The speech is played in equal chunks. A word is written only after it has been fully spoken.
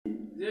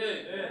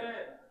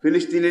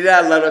ফিলিস্তিনিরা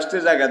আল্লাহর রাস্তে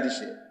জায়গা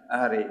দিছে,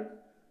 আরে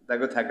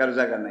তাকে থাকার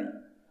জায়গা নাই।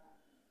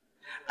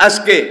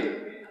 আজকে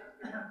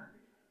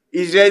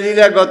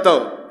ইসরায়েলিরা গত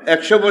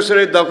 100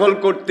 বছরে দখল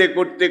করতে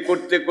করতে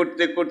করতে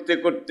করতে করতে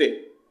করতে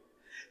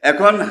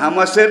এখন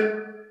হামাসের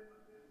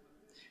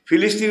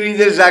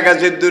ফিলিস্তিনিদের জায়গা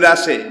যে দূর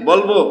আছে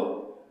বলবো,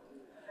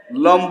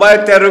 লম্বায়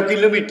 13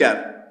 কিলোমিটার,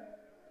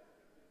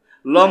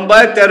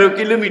 লম্বায় 13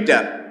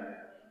 কিলোমিটার,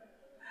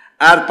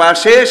 আর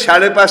পাশে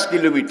 5.5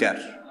 কিলোমিটার,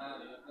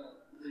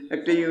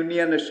 একটা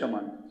ইউনিয়নের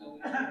সমান।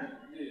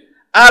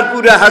 আর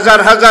পুরো হাজার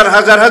হাজার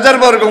হাজার হাজার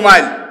বর্গ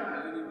মাইল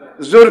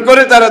জোর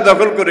করে তারা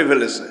দখল করে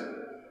ফেলেছে।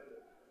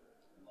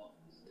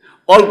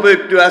 অল্প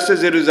একটু আছে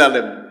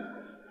জেরুজালেম,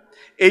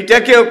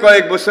 এইটাকেও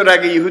কয়েক বছর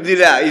আগে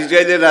ইহুদিরা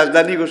ইসরায়েলের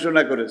রাজধানী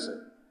ঘোষণা করেছে,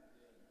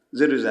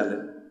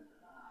 জেরুজালেম।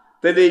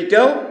 তাহলে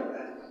এইটাও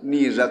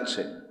নিয়ে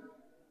যাচ্ছে।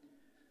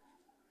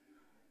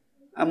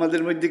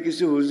 আমাদের মধ্যে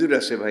কিছু হুজুর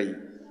আছে ভাই,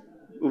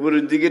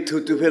 উপরের দিকে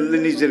থুতু ফেললে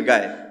নিজের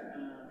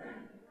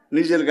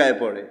গায়ে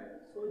পড়ে।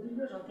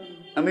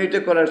 আমি এটা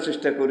করার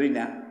চেষ্টা করি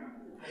না।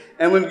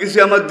 এমন কিছু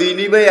আমার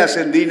দিনী ভাই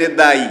আছেন, দিনের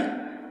দায়ী,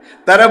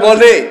 তারা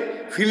বলে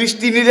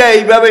ফিলিস্তিনিরা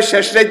এইভাবে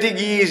শেষ রাইতে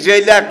গিয়ে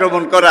ইসরায়েলে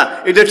আক্রমণ করা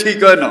এটা ঠিক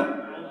হয় না।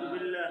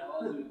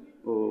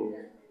 ও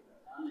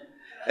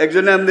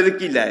একজনে আমাদের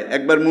কি দেয়,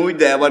 একবার মুই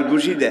দেয়, আবার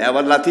ঘুষি দেয়,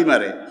 আবার লাথি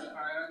মারে।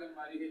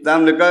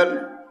 তাহলে কর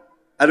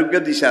আরোগ্য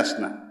দি শ্বাস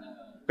না,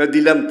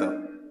 দিলাম তো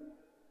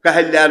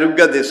কাহিলে আরোগ্য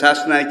দে, শ্বাস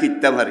নাই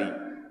কিত্তা ভারি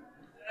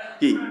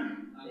কি।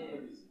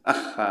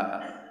 আহা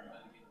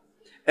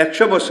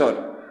 100 বছর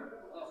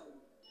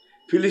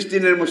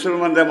ফিলিস্তিনের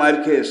মুসলমানরা মার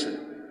খেয়েছে,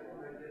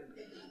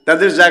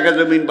 তাদের জায়গা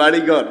জমিন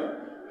বাড়িঘর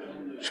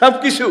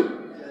সবকিছু।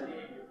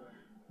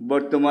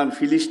 বর্তমান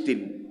ফিলিস্তিন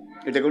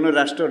এটা কোনো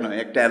রাষ্ট্র নয়,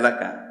 একটা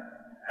এলাকা।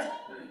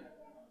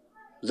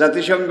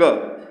 জাতিসংঘ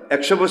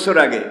 100 বছর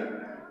আগে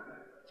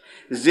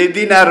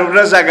যেদিন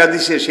আরবরা জায়গা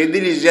দিছে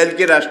সেদিন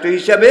ইসরায়েলকে রাষ্ট্র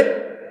হিসাবে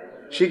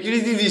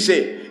স্বীকৃতি দিছে,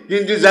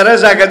 কিন্তু যারা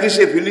জায়গা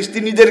দিছে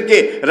ফিলিস্তিনিদেরকে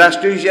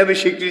রাষ্ট্র হিসাবে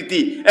স্বীকৃতি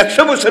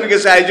 100 বছর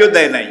গেছে আজও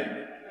দেয় নাই।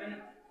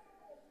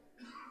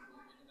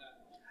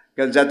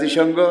 কারণ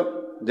জাতিসংঘ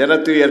যারা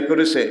তৈরি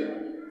করেছে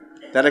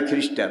তারা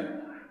খ্রিস্টান,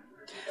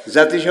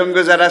 জাতিসংঘ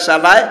যারা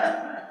চালায়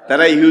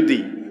তারা ইহুদি,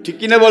 ঠিক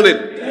কিনা বলেন?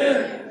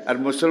 আর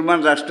মুসলমান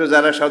রাষ্ট্র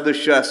যারা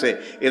সদস্য আছে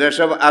এরা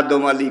সব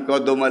আদম আলী,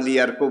 কদম আলী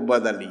আর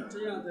কোব্বাদ আলী।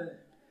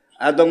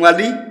 আদম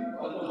আলী,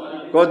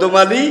 কদম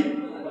আলী,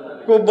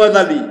 কোব্বাদ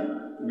আলী।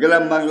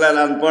 গ্রাম বাংলার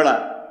আনপড়া,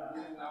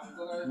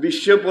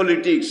 বিশ্ব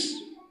পলিটিক্স,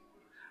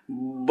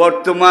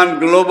 বর্তমান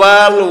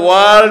গ্লোবাল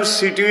ওয়ার্ল্ড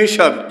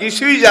সিচুয়েশন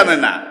কিছুই জানে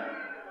না।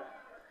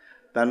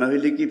 তা না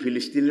হইলে কি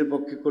ফিলিস্তিনের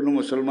পক্ষে কোনো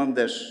মুসলমান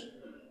দেশ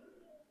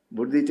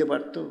ভোট দিতে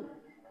পারত?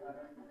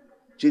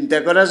 চিন্তা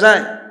করা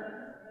যায়?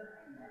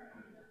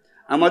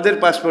 আমাদের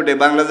পাসপোর্টে,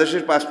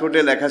 বাংলাদেশের পাসপোর্টে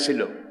লেখা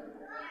ছিল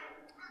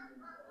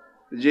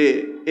যে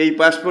এই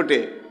পাসপোর্টে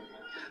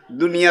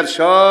দুনিয়ার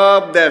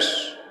সব দেশ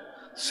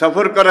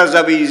সফর করা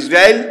যাবে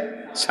ইসরায়েল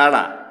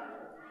ছাড়া।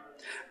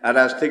 আর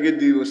আজ থেকে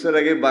 2 বছর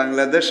আগে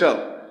বাংলাদেশও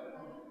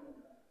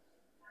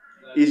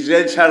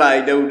ইসরায়েল ছাড়া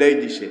এটা উঠাই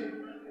দিছে।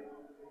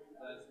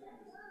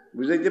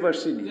 বুঝাইতে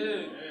পারছি নি?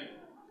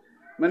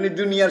 মানে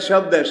দুনিয়ার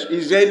সব দেশ,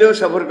 ইসরায়েলেও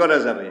সফর করা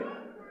যাবে,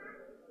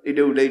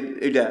 এটা উঠাই,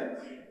 এটা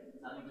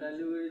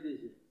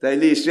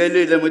তাইলে ইসরায়েলও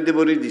এটার মধ্যে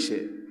বলে দিছে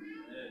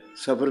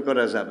সফর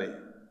করা যাবে।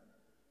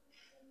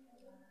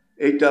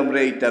 এই তো আমরা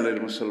এই তালের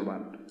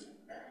মুসলমান।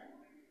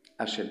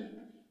 আসেন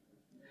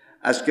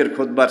আজকের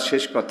খুতবার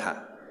শেষ কথা,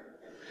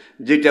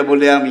 যেটা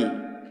বলে আমি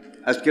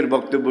আজকের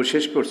বক্তব্য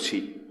শেষ করছি,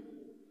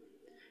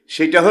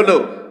 সেটা হলো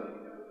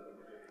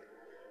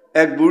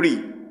এক বুড়ি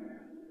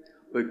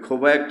ওই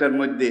খোবা একটার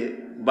মধ্যে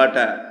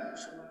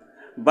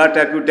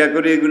বাটা কুটা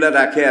করে এগুলা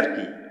রাখে আর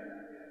কি,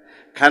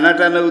 খানা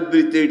টানা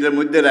উদ্বৃত্ত এটার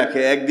মধ্যে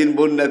রাখে। একদিন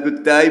বন্যা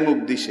কুত্তাই মুখ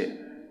দিছে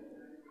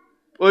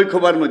ওই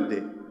খোবার মধ্যে।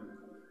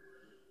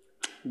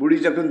 বুড়ি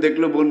যখন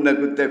দেখলো বন্যা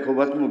কুত্তায়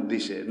খোবাত মুখ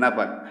দিছে না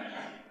পাক,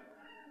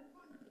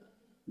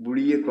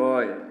 বুড়িয়ে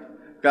কয়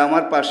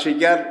আমার পাশে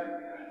কি আর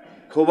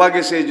খোবা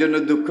গেছে এই জন্য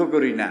দুঃখ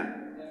করি না,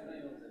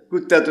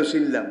 কুত্তা তো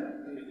চিনলাম,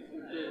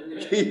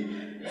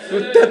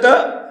 কুত্তা তো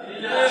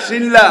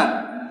চিনলাম।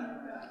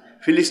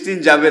 ফিলিস্তিন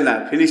যাবে না,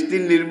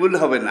 ফিলিস্তিন নির্মূল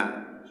হবে না।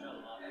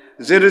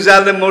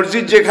 জেরুজালেম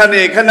মসজিদ যেখানে,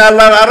 এখানে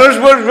আল্লাহর আরশ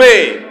বসবে।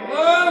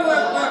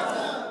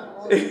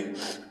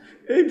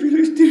 এই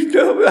ফিলিস্তিনটা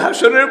হবে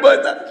হাসরের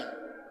ময়দান,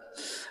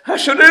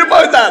 হাসরের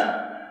ময়দান।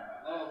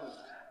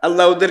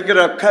 আল্লাহ ওদেরকে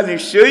রক্ষা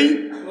নিশ্চয়ই।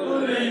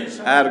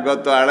 আর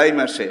গত 2.5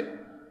 মাসে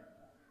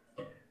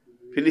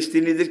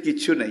ফিলিস্তিনিদের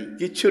কিচ্ছু নাই,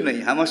 কিচ্ছু নেই,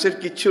 হামাসের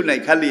কিচ্ছু নাই,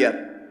 খালি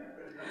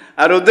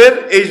আর ওদের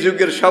এই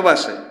যুগের সব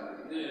আছে,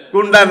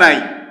 কুন্ডা নাই,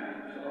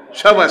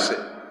 সব আছে।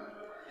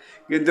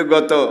 কিন্তু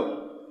গত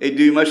এই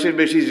 2 মাসের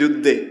বেশি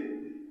যুদ্ধে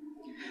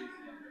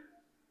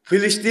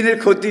ফিলিস্তিনের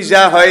ক্ষতি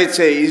যা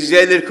হয়েছে,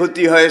 ইসরায়েলের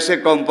ক্ষতি হয়েছে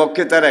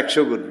কমপক্ষে তার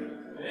 100 গুণ।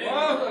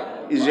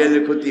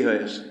 ইসরায়েলের ক্ষতি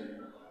হয়েছে।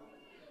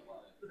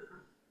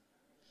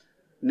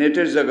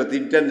 নেটের জগৎ,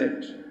 ইন্টারনেট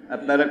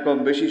আপনারা কম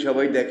বেশি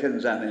সবাই দেখেন,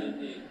 জানেন।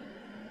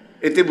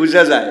 এতে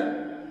বোঝা যায়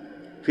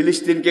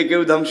ফিলিস্তিনকে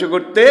কেউ ধ্বংস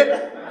করতে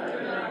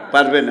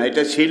পারবে না।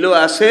 এটা ছিল,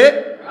 আছে,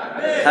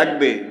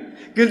 থাকবে।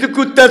 কিন্তু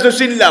কুত্তা তো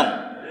চিনলাম।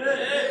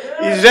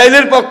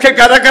 ইসরায়েলের পক্ষে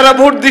কারা কারা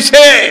ভোট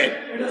দিছে?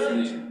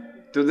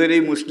 তোদের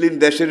এই মুসলিম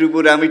দেশের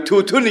উপরে আমি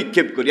থুথু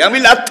নিক্ষেপ করি, আমি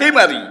লাথি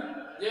মারি।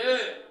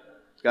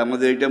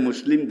 আমাদের এটা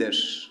মুসলিম দেশ।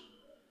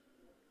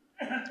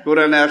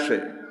 কোরআনে আসে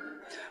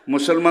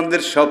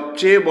মুসলমানদের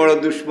সবচেয়ে বড়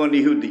দুশ্মন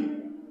ইহুদি,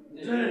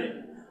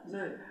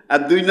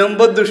 আর 2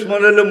 নম্বর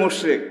দুশ্মন হলো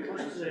মুশরিক।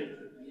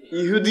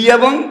 ইহুদি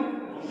এবং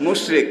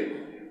মুশরিক,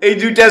 এই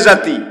 2টা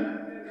জাতি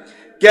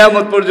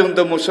কিয়ামত পর্যন্ত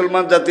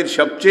মুসলমান জাতির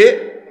সবচেয়ে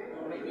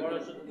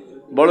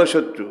বড়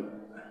শত্রু।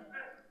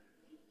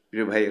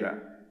 প্রিয় ভাইরা,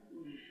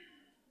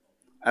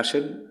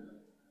 আসেন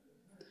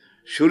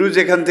শুরু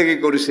যেখান থেকে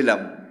করেছিলাম,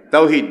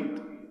 তাওহীদ,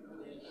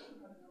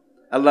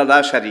 আল্লাহ লা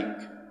শারিক,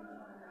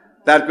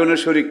 তার কোনো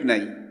শরিক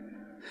নাই।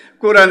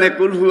 কোরআনে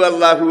কুল হু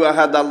আল্লাহু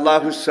আহাদ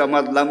আল্লাহুস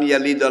সামাদ লাম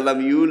ইয়ালিদ ওয়া লাম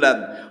ইউলাদ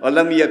ওয়া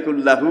লাম ইয়াকুল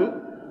লাহু,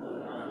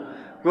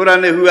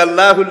 কোরআনে হু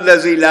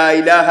আল্লাহুল্লাযী লা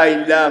ইলাহা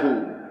ইল্লাহু,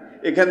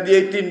 এখান দিয়ে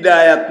 3টা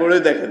আয়াত পড়ে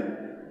দেখেন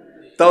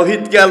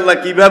তাওহীদকে আল্লাহ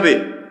কিভাবে,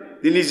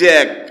 তিনি যে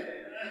এক।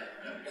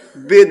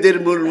 বেদের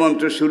মূল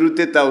মন্ত্র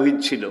শুরুতে তাওহীদ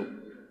ছিল।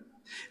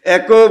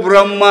 এক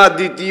ব্রহ্মা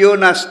দ্বিতীয়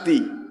নাস্তি,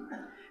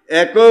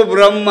 এক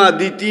ব্রহ্মা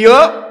দ্বিতীয়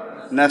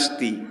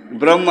নাস্তি।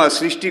 ব্রহ্মা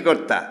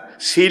সৃষ্টিকর্তা,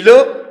 ছিল,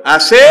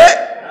 আছে,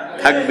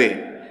 থাকবে।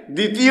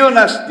 দ্বিতীয়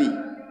নাস্তি,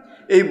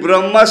 এই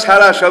ব্রহ্মা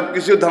ছাড়া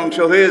সবকিছু ধ্বংস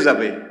হয়ে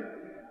যাবে।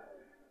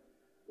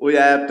 ওই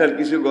আয়াতটার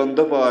কিছু গন্ধ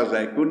পাওয়া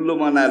যায়। কুল্লু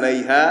মান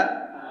আলাইহা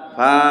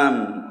ফান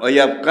ওয়া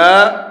ইয়াবকা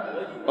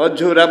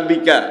ওয়াজহু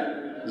রাব্বিকা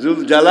যুল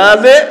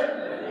জালালি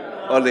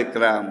ওয়াল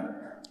ইকরাম।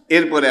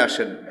 এরপরে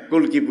আসেন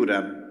কলকি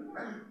পুরাণ।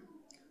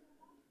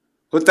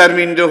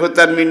 হোতারমিন্ড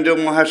হোতারমিন্ড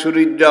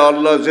মহাসুরিদ্রা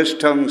অল্ল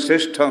জ্যেষ্ঠং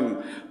শ্রেষ্ঠং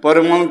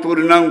পরমং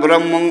পূর্ণং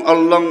ব্রহ্মং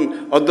অল্লং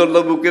অদল্ল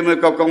বুকেমে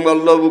ককং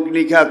অল্ল বুক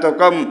নিখা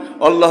তকম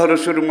অল্লাহ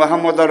রসুর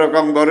মোহাম্মদ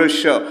রকম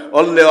বরস্য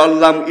অল্লে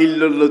অল্লাম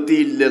ইল্লতি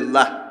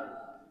ইল্লাল্লাহ।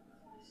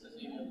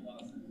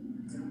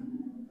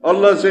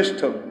 আল্লাহ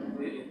শ্রেষ্ঠং,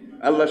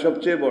 আল্লাহ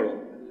সবচেয়ে বড়,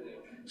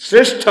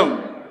 শ্রেষ্ঠং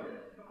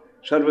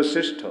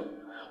সর্বশ্রেষ্ঠ,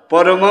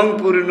 পরমং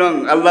পূর্ণং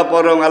আল্লাহ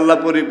পরম, আল্লাহ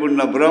পরিপূর্ণ,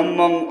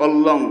 ব্রহ্মং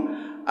অল্লং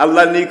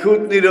আল্লাহ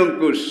নিখুঁত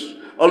নিরঙ্কুশ,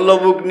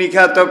 অল্লবুক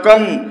নিখা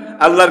তকম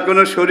আল্লাহর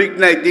কোনো শরিক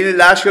নাই, তিনি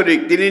লা শরিক,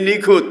 তিনি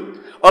নিখুঁত,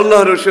 আল্লাহ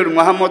রসুল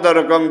মোহাম্মদ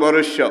রকম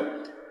বরস্য।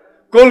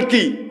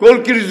 কলকি,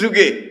 কলকির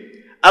যুগে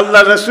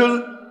আল্লাহ রসুল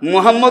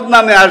মোহাম্মদ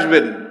নামে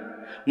আসবেন।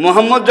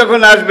 মোহাম্মদ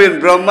যখন আসবেন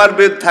ব্রহ্মার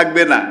বেদ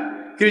থাকবে না,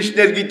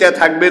 কৃষ্ণের গীতা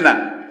থাকবে না,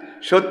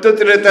 সত্য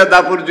ত্রেতা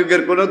দাপর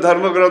যুগের কোনো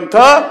ধর্মগ্রন্থ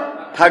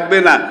থাকবে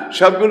না,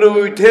 সবগুলো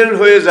উঠেল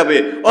হয়ে যাবে।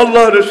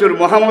 আল্লাহ রসুল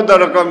মোহাম্মদ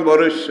রকম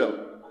বরস্য।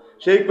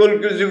 সেই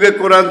কলকির যুগে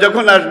কোরআন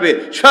যখন আসবে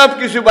সব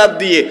কিছু বাদ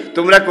দিয়ে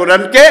তোমরা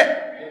কোরআনকে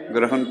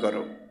গ্রহণ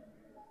করো।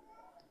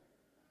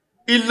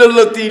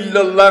 ইল্লাল্লাতি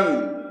ইল্লাল্লাহ।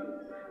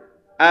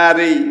 আর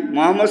এই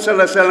মুহাম্মদ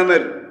সাল্লাল্লাহু আলাইহি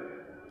সাল্লামের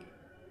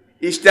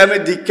ইসলামে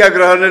দীক্ষা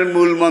গ্রহণের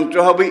মূল মন্ত্র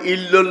হবে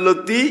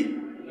ইল্লাল্লাতি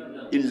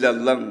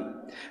ইল্লাল্লাহ,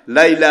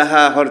 লা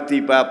ইলাহা হরতি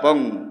পাপং।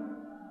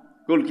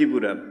 কলকি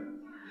পুরাণ।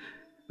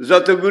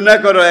 যত গুনাহ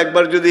করো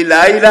একবার যদি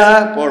লা ইলাহা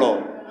পড়ো,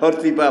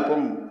 হরতি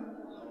পাপং,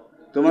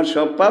 তোমার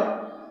সব পাপ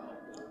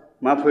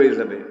মাফ হয়ে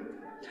যাবে।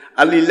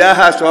 আল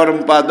ইলাহা সরম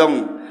পাদং,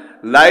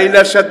 লা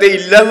ইলাহার সাথে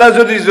ইল্লাল্লাহ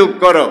যদি যোগ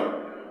করো,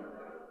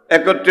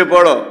 একত্রে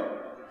পড়ো,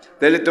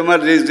 তাহলে তোমার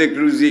রিজিক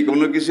রুজি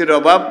কোনো কিছুর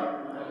অভাব,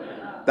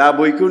 তা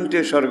বৈকুণ্ঠে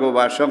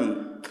স্বর্গবাসং।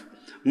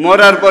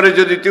 মরার পরে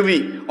যদি তুমি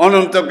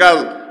অনন্তকাল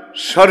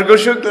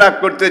স্বর্গসুখ লাভ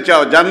করতে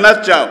চাও, জান্নাত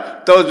চাও,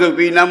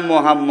 তজবি নাম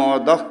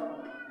মোহাম্মদ,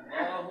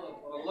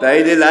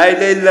 তাইলে লা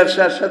ইলাহা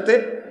ইল্লাল্লাহর সাথে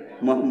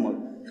মোহাম্মদ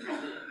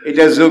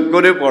এটা যোগ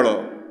করে পড়ো।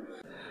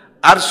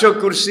 আরশ,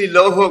 কুরসি,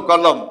 লৌহ,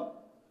 কলম,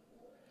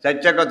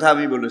 4টা কথা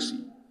আমি বলেছি।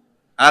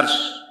 আরশ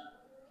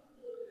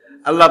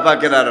আল্লাহ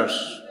পাকের আরশ,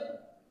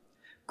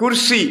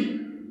 কুরসি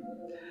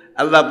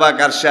আল্লাহ পাক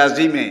আরশে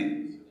আজিমে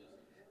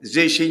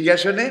যে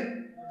সিংহাসনে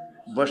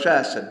বসা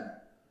আছেন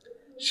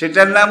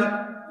সেটার নাম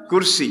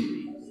কুরসি।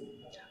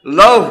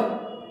 লৌহ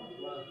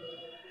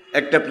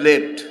একটা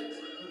প্লেট,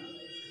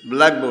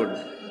 ব্ল্যাকবোর্ড,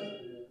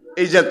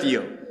 এই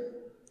জাতীয়,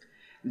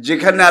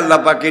 যেখানে আল্লাহ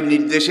পাকের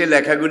নির্দেশে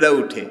লেখাগুলা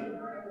উঠে,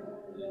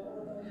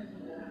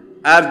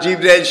 আর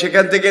জিবরাইল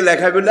সেখান থেকে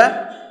লেখাগুলা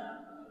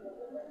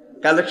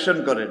কালেকশন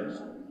করেন।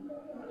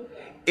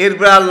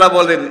 এরপর আল্লাহ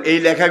বলেন এই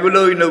লেখাগুলো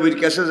ওই নবীর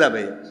কাছে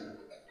যাবে,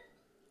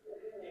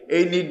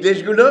 এই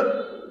নির্দেশগুলো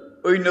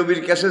ওই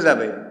নবীর কাছে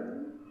যাবে।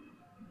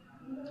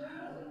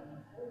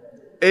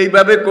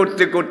 এইভাবে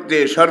করতে করতে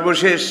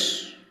সর্বশেষ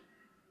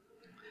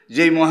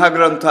যেই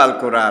মহাগ্রন্থ আল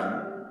কোরআন,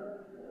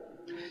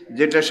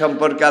 যেটা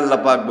সম্পর্কে আল্লাহ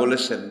পাক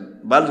বলেছেন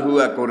বাল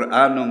হুয়া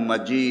কোরআনুম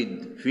মাজিদ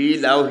ফি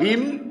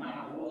লাউহিম,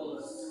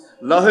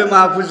 লহে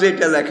মাহফুজে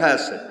এটা লেখা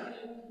আছে,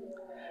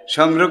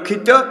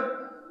 সংরক্ষিত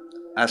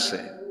আছে।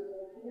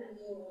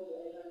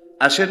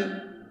 আসেন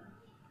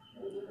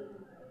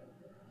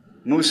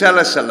মুসা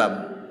আলাইহিস সালাম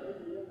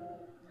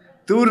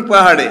তুর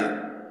পাহাড়ে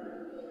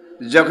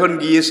যখন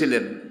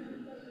গিয়েছিলেন,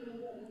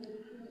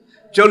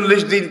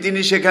 40 দিন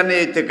তিনি সেখানে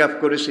ইতিকাফ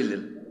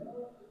করেছিলেন।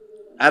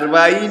 আর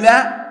বাইনা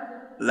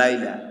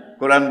লাইলা,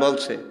 কোরআন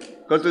বলছে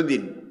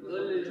কতদিন?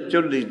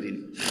 40 দিন।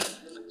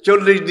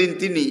 40 দিন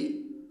তিনি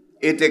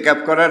ইতিকাফ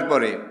করার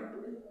পরে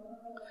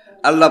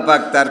আল্লাহ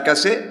পাক তার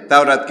কাছে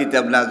তাওরাত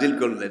কিতাব নাজিল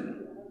করলেন।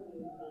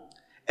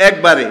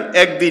 একবারে,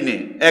 একদিনে,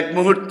 এক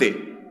মুহূর্তে,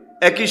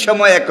 একই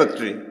সময়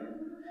একত্রে।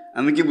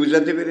 আমি কি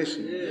বুঝাতে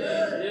পেরেছি?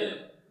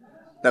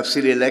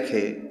 তাফসিরে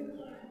লেখে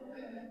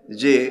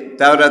যে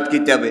তাওরাত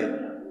কিতাবে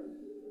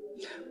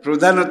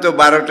প্রধানত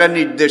 12টা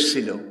নির্দেশ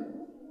ছিল।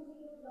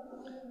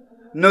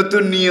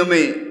 নতুন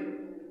নিয়মে,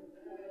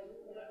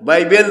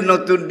 বাইবেল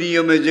নতুন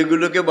নিয়মে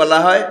যেগুলোকে বলা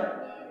হয়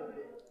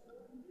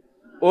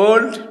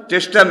ওল্ড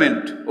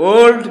টেস্টামেন্ট,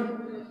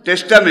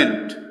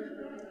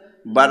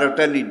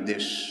 12টা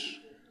নির্দেশ।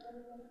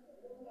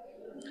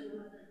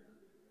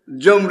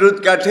 জমরুদ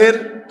কাঠের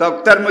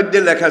তক্তার মধ্যে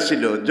লেখা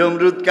ছিল,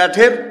 জমরুদ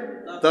কাঠের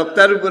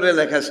তক্তার উপরে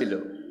লেখা ছিল।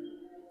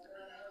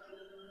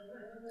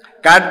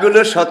 কাঠগুলো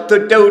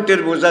 70টা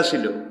উটের বোঝা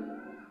ছিল,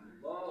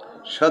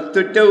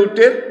 70টা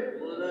উটের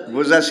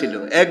বোঝা ছিল।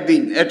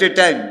 একদিন, এট এ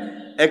টাইম,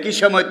 একই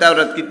সময়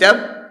তাওরাত কিতাব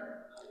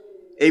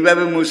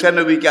এইভাবে মুসা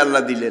নবীকে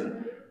আল্লাহ দিলেন।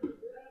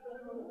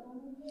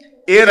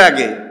 এর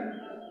আগে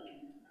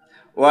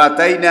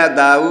ওয়াতাইনা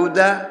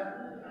দাউদা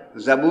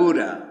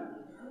জাবুরা,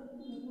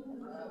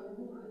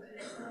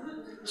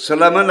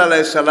 সুলাইমান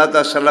আলাইহিস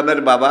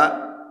সালামের বাবা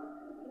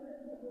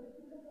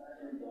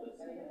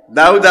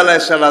দাউদ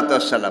আলাইহিস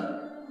সালাম,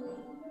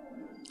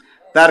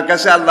 তার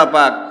কাছে আল্লাহ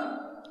পাক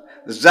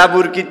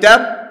জাবুর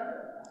কিতাব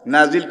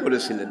নাজিল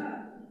করেছিলেন।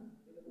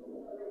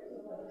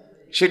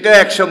 সেটা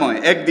এক সময়,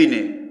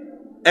 একদিনে,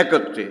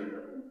 একত্রে।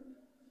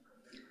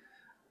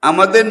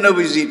 আমাদের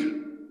নবীজির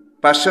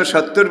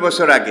 570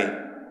 বছর আগে,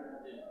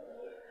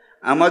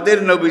 আমাদের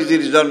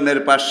নবীজির জন্মের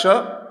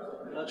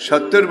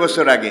 570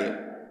 বছর আগে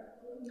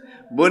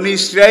বনি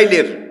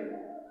ইসরাইলের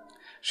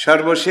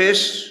সর্বশেষ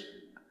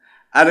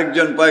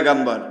আরেকজন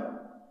পয়গাম্বর,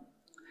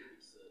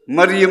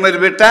 মরিয়মের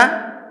বেটা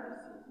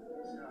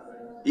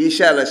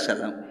ঈসা আলাইহিস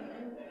সালাম,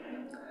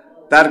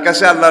 তার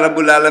কাছে আল্লাহ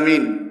রাব্বুল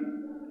আলামিন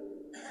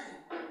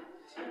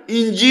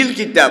ইনজিল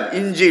কিতাব,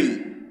 ইনজিল,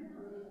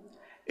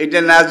 এটা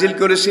নাজিল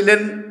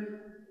করেছিলেন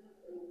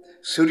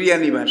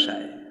সুরিয়ানি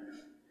ভাষায়,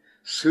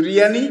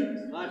 সুরিয়ানি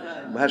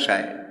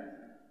ভাষায়।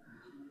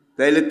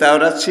 তাইলে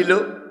তাওরাত ছিল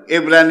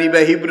এব্রানি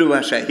বা হিব্রু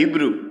ভাষায়,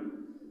 হিব্রু।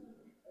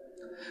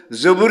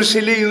 জবুর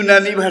ছিল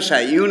ইউনানি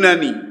ভাষায়,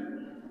 ইউনানি।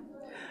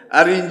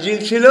 আর ইনজিল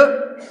ছিল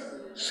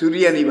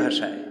সুরিয়ানি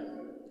ভাষায়।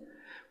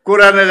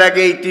 কোরআনের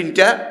আগে এই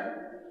 3টা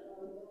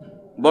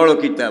বড়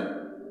কিতাব,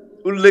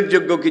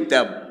 উল্লেখযোগ্য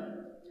কিতাব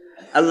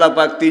আল্লাহ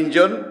পাক 3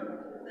 জন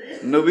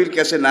নবীর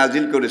কাছে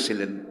নাজিল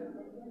করেছিলেন।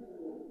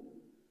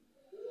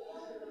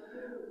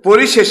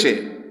 পরিশেষে,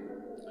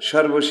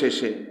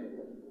 সর্বশেষে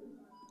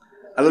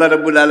আল্লাহ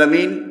রাব্বুল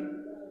আলামিন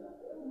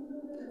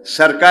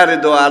সরকারে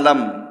দো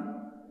আলম,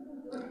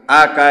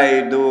 আকায়ে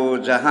দো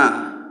জাহাঁ,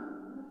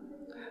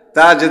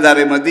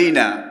 তাজদারে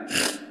মদিনা,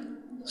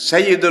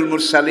 সৈয়দুল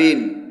মুরসালিন,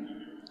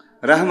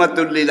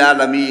 রহমতুল লিল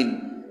আলামিন,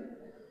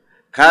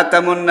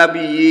 খাতামুন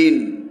নবিয়্যিন,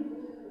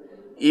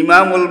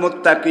 ইমামুল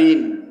মুত্তাকিন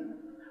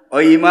ও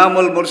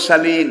ইমামুল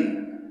মুরসালিন,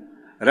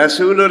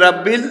 রসুল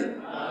রাব্বিল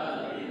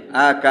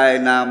আকায়ে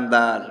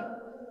নামদার,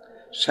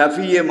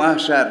 শাফিয়ে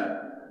মাহশার,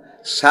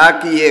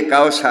 সাকিয়ে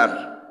কাউসার,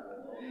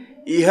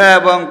 ইহা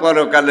এবং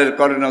পরকালের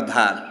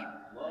কর্ণধার,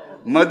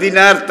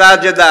 মদিনার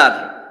তাজদার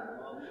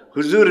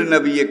হুজুর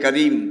নবী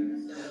করিম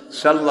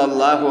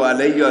সাল্লাল্লাহু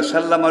আলাইহি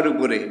ওয়াসাল্লামের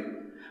উপরে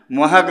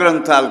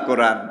মহাগ্রন্থ আল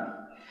কোরআন,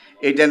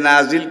 এটা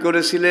নাজিল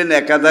করেছিলেন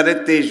একাধারে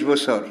 23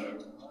 বছর।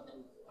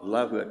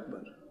 আল্লাহু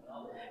আকবার।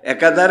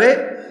 একাধারে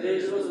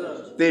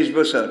 23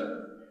 বছর।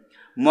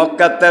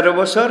 মক্কা 13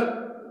 বছর,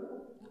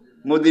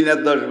 মদিনা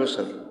 10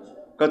 বছর।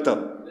 কত?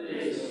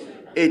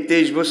 এই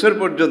 23 বছর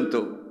পর্যন্ত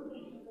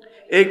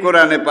এই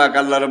কোরআনে পাক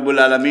আল্লাহ রাব্বুল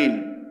আলামিন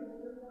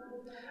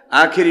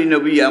আখেরি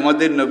নবী,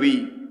 আমাদের নবী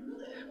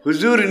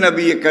হুজুর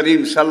নবী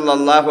করিম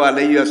সাল্লাল্লাহু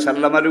আলাইহি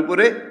ওয়াসাল্লামের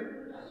উপরে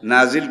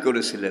নাজিল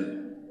করেছিলেন।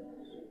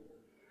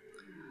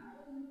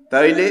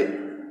 তাইলে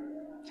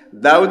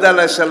দাউদ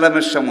আলাইহিস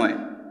সালামের সময়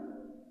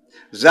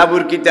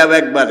জাবুর কিতাব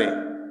একবারে,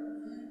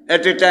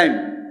 এট এ টাইম,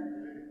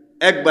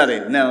 একবারে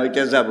না,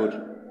 ওইটা জাবুর।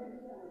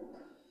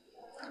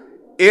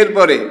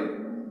 এরপরে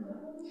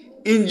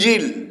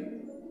ইনজিল,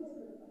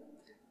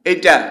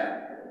 এটা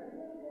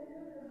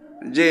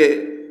যে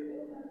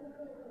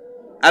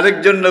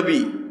আরেকজন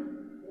নবী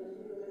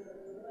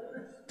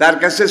তার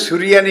কাছে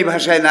সুরিয়ানি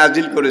ভাষায়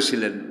নাজিল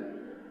করেছিলেন।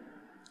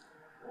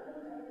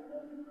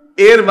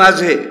 এর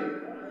মাঝে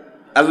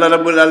আল্লাহ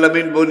রাব্বুল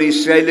আলামিন বনি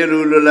ইসরাইলের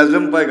উলুল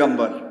আজম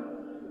পয়গম্বর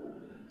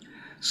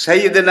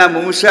সাইয়েদনা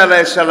মুসা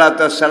আলাইহিস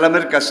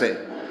সালামের কাছে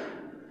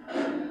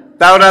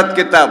তাওরাত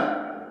কিতাব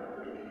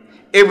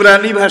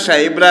ইব্রানি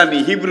ভাষায়, ইব্রানি,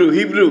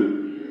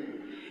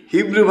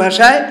 হিব্রু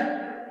ভাষায়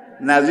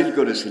নাজিল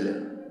করেছিলেন।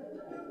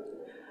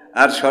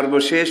 আর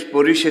সর্বশেষ,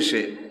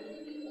 পরিশেষে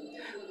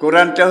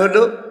কোরআনটা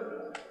হলো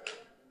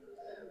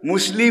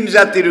মুসলিম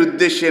জাতির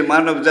উদ্দেশ্যে,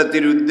 মানব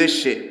জাতির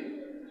উদ্দেশ্যে,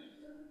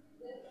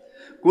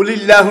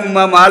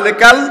 কুলিল্লাহুম্মা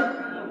মালিকাল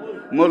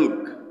মুলক,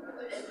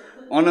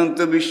 অনন্ত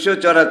বিশ্ব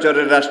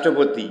চরাচরের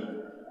রাষ্ট্রপতি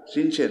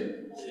চিনছেন?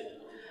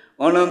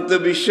 অনন্ত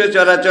বিশ্ব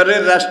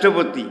চরাচরের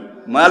রাষ্ট্রপতি,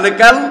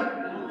 মালিকাল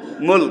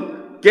মুলক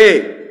কে?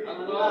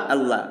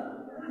 আল্লাহ।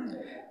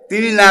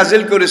 তিনি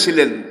নাজিল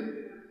করেছিলেন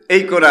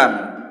এই কোরআন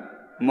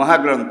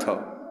মহাগ্রন্থ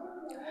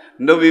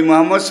নবী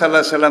মুহাম্মদ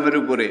সাল্লাল্লাহু আলাইহি সাল্লামের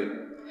উপরে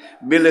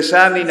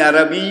বিলিসানিন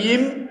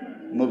আরাবিয়্যিন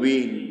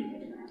মুবিন।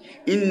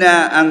 ইন্না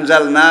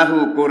আনজালনাহু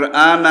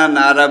কুরআনান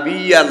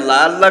আরাবিয়্যান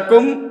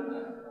লাআল্লাকুম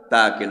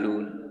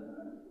তাকিলুন।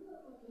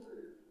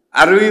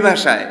 আরবি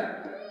ভাষায়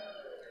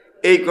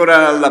এই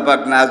কোরআন আল্লাহ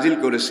পাক নাজিল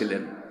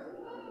করেছিলেন।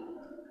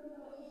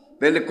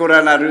 তাহলে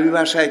কোরআন আরবি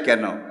ভাষায়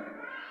কেন?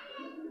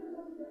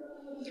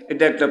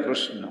 এটা একটা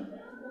প্রশ্ন।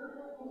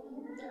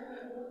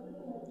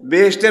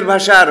 বেহেশতের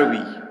ভাষা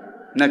আরবি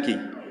নাকি?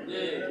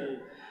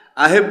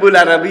 আহেবুল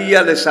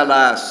আরবিয়া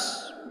লিসালাস,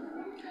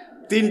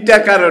 তিনটা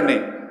কারণে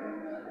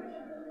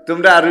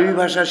তোমরা আরবি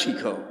ভাষা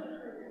শিখো,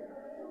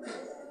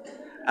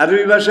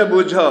 আরবি ভাষা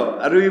বুঝো,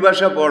 আরবি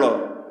ভাষা পড়ো।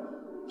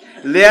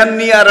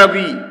 লিয়ান্নি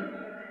আরবি,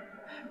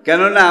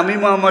 কেননা আমি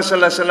মুহাম্মদ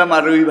সাল্লাল্লাহু আলাইহি সাল্লাম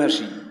আরবি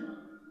ভাষী।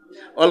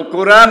 অল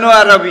কোরআন ও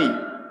আরবি,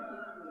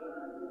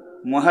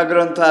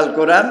 মহাগ্রন্থ আল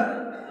কোরআন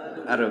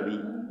আরবি।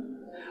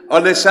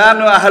 অলিসান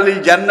ও আহলি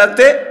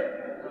জান্নাতে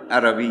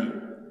আরবি,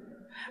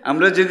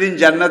 আমরা যেদিন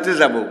জান্নাতে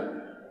যাব,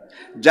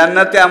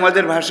 জান্নাতে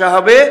আমাদের ভাষা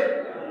হবে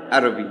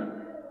আরবি।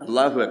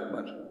 আল্লাহু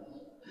আকবার।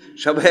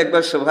 সবাই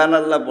একবার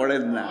সুবহানাল্লাহ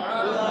পড়েন না?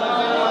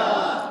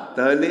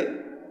 তাহলে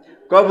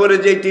কবরে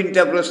যে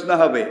তিনটা প্রশ্ন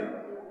হবে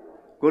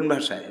কোন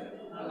ভাষায়?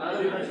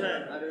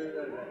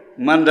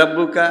 মান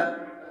রাব্বুকা,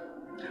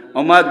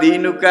 ওমা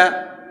দীনুকা,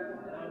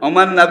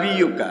 ওমান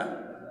নাবিয়ুকা।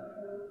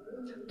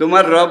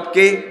 তোমার রব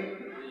কে,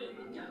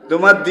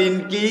 তোমার দিন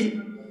কি,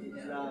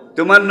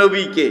 তোমার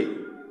নবী কে?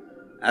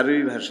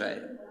 আরবি ভাষায়।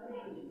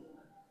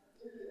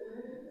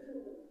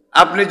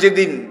 আপনি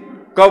যেদিন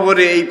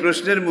কবরে এই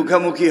প্রশ্নের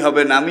মুখোমুখি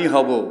হবেন, আমি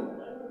হব,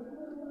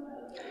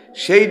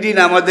 সেই দিন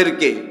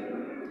আমাদেরকে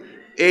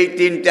এই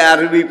তিনটা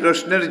আরবি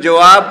প্রশ্নের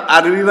জবাব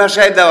আরবি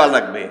ভাষায় দেওয়া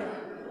লাগবে।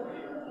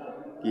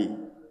 কি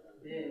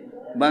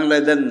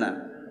বাংলায় দেন না?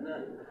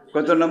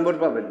 কত নম্বর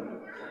পাবেন?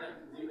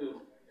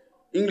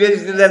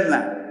 ইংরেজিতে দেন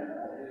না?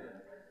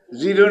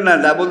 0 না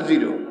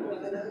 00,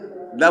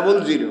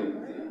 00।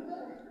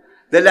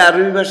 তাহলে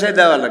আরবি ভাষায়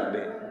দেওয়া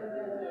লাগবে।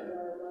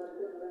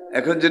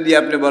 এখন যদি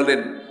আপনি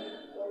বলেন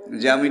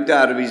যে আমি তো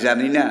আরবি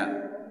জানি না,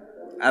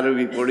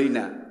 আরবি পড়ি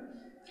না,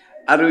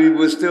 আরবি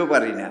বুঝতেও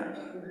পারি না,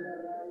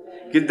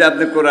 কিন্তু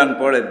আপনি কোরআন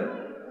পড়েন,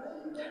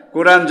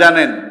 কোরআন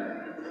জানেন,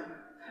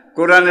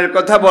 কোরআনের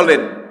কথা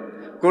বলেন,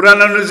 কোরআন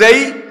অনুযায়ী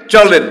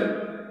চলেন,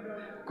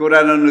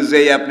 কোরআন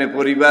অনুযায়ী আপনি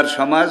পরিবার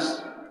সমাজ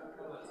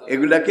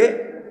এগুলাকে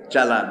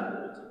চালান,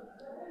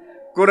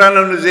 কোরআন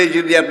অনুযায়ী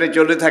যদি আপনি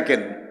চলে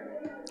থাকেন,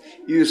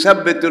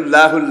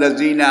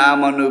 ইউসাব্বিতুল্লাহুল্লাযীনা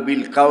আমানু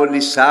বিল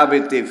কাউলি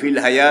সাবিতি ফিল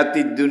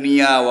হায়াতিদ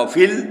দুনিয়া ওয়া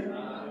ফিল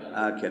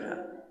আখিরাহ।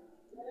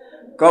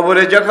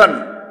 কবরে যখন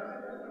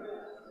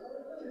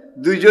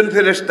দুইজন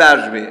ফেরেশতা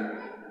আসবে,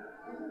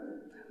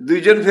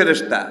 দুইজন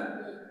ফেরেশতা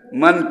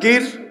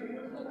মুনকির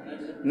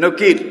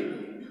নকির,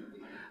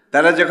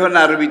 তারা যখন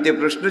আরবিতে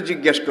প্রশ্ন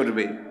জিজ্ঞাসা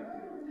করবে,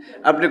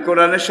 আপনি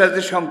কোরআনের সাথে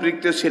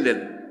সম্পৃক্ত ছিলেন,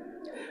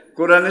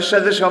 কোরআনের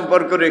সাথে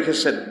সম্পর্ক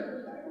রেখেছেন,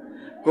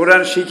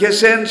 কোরআন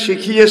শিখেছেন,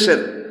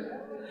 শিখিয়েছেন,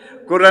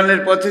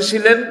 কোরআনের পথে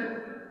ছিলেন,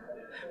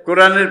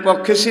 কোরআনের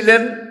পক্ষে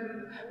ছিলেন,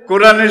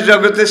 কোরআনের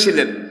জগতে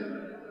ছিলেন।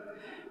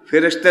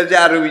 ফেরেশতা যে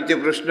আরবিতে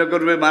প্রশ্ন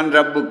করবে মান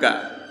রাব্বুকা,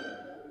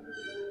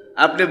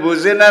 আপনি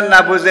বোঝেন আর না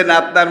বোঝেন,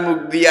 আপনার মুখ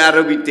দিয়ে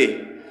আরবিতে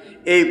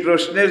এই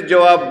প্রশ্নের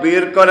জবাব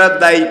বের করার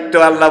দায়িত্ব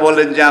আল্লাহ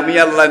বলেন যে আমি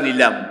আল্লাহ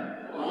নিলাম।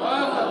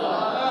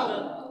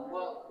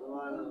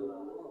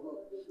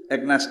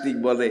 এক নাস্তিক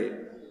বলে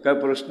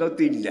প্রশ্ন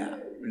তিনটা,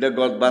 এটা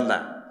গদ বাঁধা।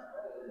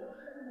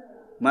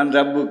 মান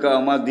রাব্বুকা,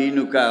 ওমা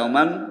দীনুকা,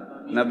 ওমান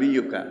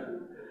নাবিয়ুকা।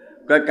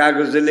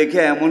 কাগজে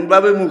লিখে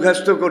এমনভাবে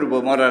মুখস্থ করব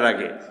মরার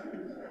আগে,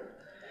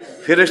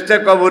 ফেরেশতা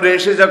কবরে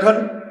এসে যখন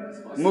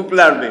মুখ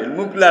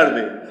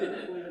লাড়বে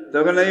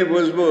তখন আমি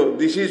বুঝবো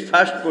this is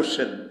first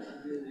question,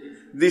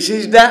 this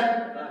is the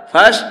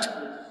first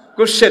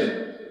question.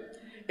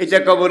 এটা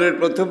কবরের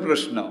প্রথম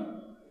প্রশ্ন।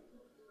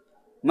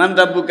 মান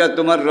রাব্বুকা,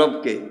 তোমার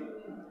রবকে।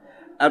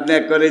 আপনি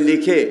এক করে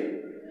লিখে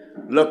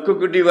লক্ষ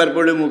কোটি বার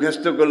পড়ে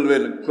মুখস্থ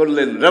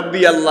করলেন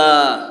রব্বি আল্লাহ,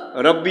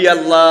 রব্বি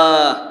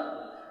আল্লাহ,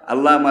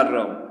 আল্লাহ আমার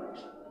রব।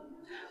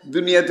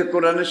 দুনিয়াতে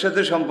কোরআনের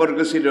সাথে সম্পর্ক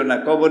ছিল না,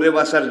 কবরে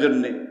বাঁচার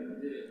জন্যে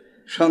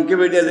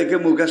সংক্ষেপে এটা লিখে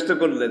মুখস্থ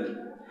করলেন।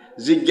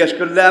 জিজ্ঞাসা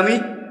করলে আমি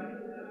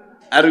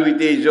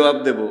আরবিতে এই জবাব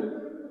দেব,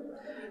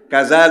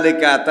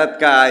 কাযালিকা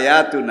আতাতকা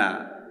আয়াতুনা,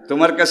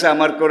 তোমার কাছে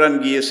আমার কোরআন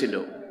গিয়েছিল,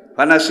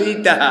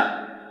 ফানাসিতাহা,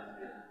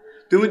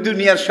 তুমি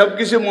দুনিয়ার সব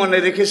কিছু মনে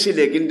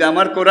রেখেছিলে কিন্তু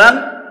আমার কোরআন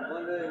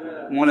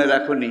মনে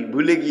রাখোনি,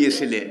 ভুলে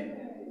গিয়েছিলে।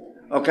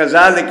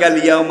 ওয়াকাযালিকাল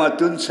ইয়াউমা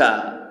তুনসা,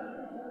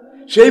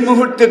 সেই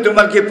মুহূর্তে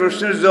তোমাকে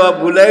প্রশ্নের জবাব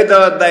ভুলাই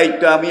দেওয়ার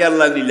দায়িত্ব আমি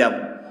আল্লাহ নিলাম।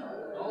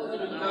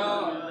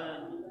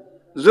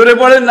 জোরে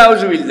বলেন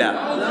নাউজুবিল্লাহ।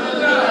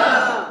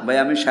 ভাই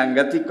আমি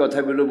সাংঘাতিক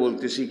কথাগুলো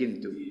বলতেছি,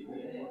 কিন্তু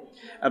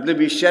আপনি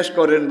বিশ্বাস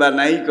করেন বা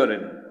নাই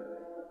করেন,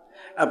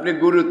 আপনি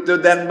গুরুত্ব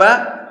দেন বা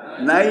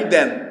নাই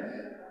দেন,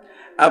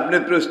 আপনি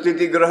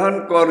প্রস্তুতি গ্রহণ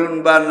করুন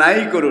বা নাই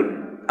করুন,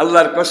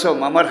 আল্লাহর কসম,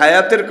 আমার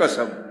হায়াতের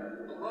কসম,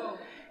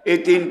 এই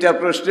তিনটা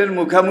প্রশ্নের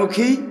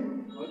মুখামুখি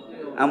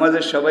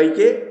আমাদের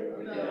সবাইকে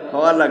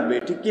হওয়া লাগবে।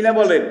 ঠিক কিনা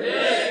বলেন?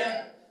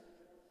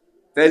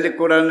 তাইলে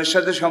কোরআনের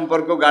সাথে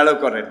সম্পর্ক গাঢ়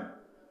করেন,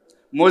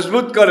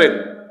 মজবুত করেন।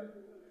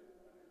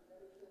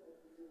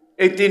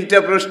 এই তিনটা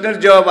প্রশ্নের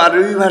জবাব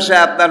আরবি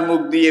ভাষায় আপনার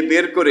মুখ দিয়ে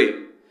বের করে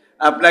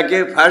আপনাকে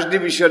ফার্স্ট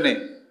ডিভিশনে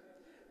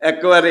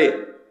একেবারে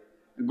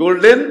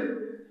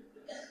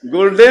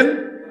গোল্ডেন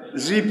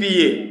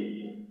জিপিএ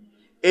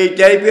এই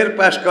টাইপের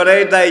পাশ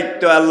করার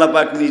দায়িত্ব আল্লাহ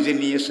পাক নিজে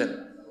নিয়েছেন।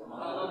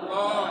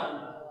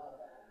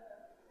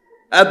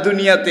 আর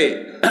দুনিয়াতে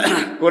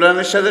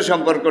কোরআনের সাথে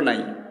সম্পর্ক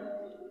নাই,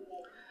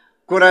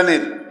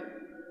 কোরআনের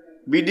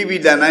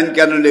বিধিবিধান, আইন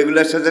কানুন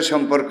এগুলোর সাথে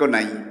সম্পর্ক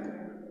নাই,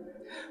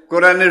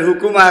 কোরআনের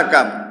হুকুম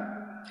আহকাম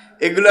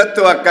এগুলোর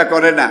তোয়াক্কা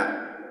করে না।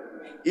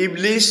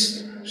 ইবলিস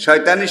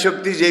শয়তানি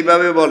শক্তি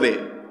যেইভাবে বলে,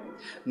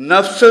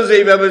 নফস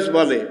যেইভাবে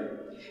বলে,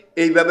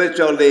 এইভাবে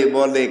চলে,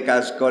 বলে,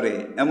 কাজ করে।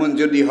 এমন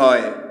যদি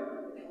হয়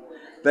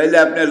তাইলে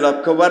আপনি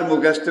লক্ষ্যবার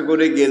মুখস্থ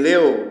করে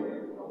গেলেও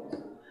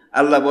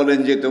আল্লাহ বলেন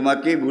যে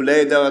তোমাকে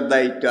ভুলাই দেওয়ার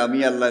দায়িত্ব আমি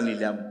আল্লাহ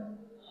নিলাম।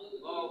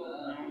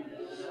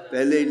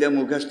 তাইলে এটা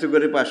মুখস্থ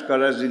করে পাশ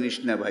করার জিনিস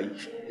না ভাই,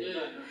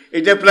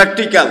 এটা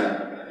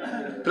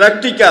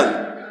প্র্যাকটিক্যাল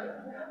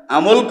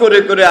আমল করে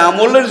করে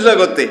আমলের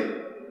জগতে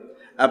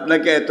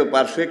আপনাকে এত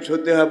পারফেক্ট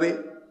হতে হবে,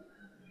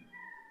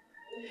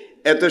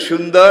 এত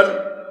সুন্দর,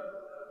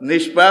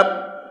 নিষ্পাপ,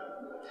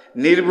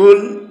 নির্ভুল,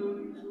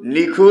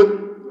 নিখুঁত,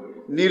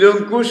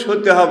 নিরঙ্কুশ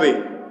হতে হবে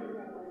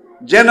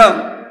যেন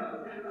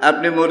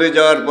আপনি মরে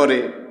যাওয়ার পরে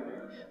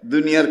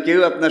দুনিয়ার কেউ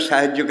আপনার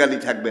সাহায্যকারী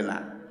থাকবে না।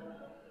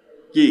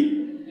 কি?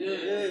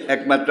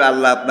 একমাত্র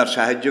আল্লাহ আপনার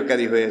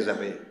সাহায্যকারী হয়ে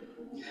যাবে।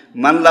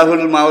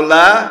 মানলাহুল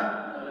মাওলা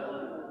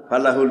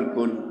ফালাহুল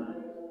কুল।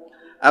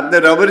 আপনি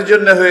রবের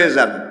জন্য হয়ে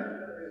যান,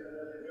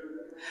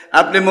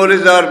 আপনি মরে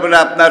যাওয়ার পরে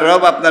আপনার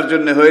রব আপনার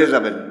জন্য হয়ে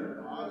যাবেন।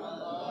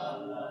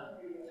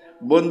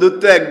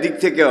 বন্ধুত্ব একদিক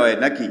থেকে হয়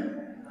নাকি?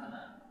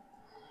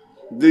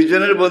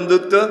 দুইজনের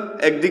বন্ধুত্ব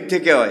একদিক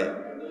থেকে হয়,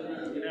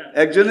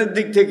 একজনের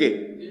দিক থেকে।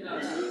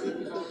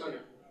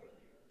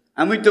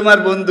 আমি তোমার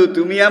বন্ধু,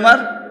 তুমি আমার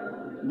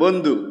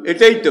বন্ধু,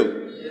 এটাই তো,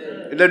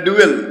 এটা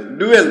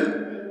ডুয়েল,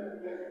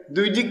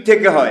 দুই দিক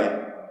থেকে হয়।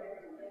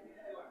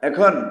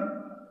 এখন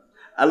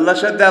আল্লাহর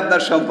সাথে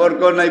আপনার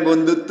সম্পর্ক নাই,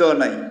 বন্ধুত্ব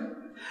নাই,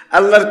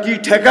 আল্লাহর কি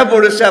ঠেকা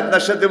পড়েছে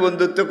আপনার সাথে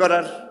বন্ধুত্ব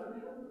করার?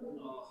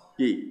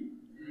 কি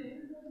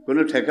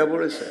কোনো ঠেকা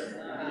পড়েছে?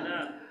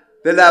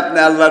 তাহলে আপনি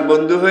আল্লাহর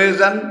বন্ধু হয়ে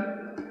যান,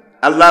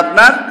 আল্লাহ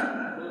আপনার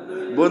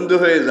বন্ধু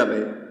হয়ে যাবে।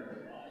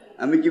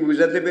 আমি কি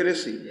বুঝাতে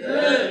পেরেছি?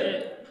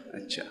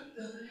 আচ্ছা,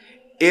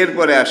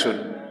 এরপরে আসুন,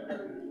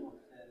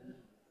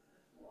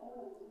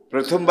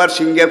 প্রথমবার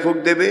সিংহে ফুঁক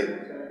দেবে,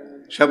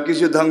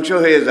 সবকিছু ধ্বংস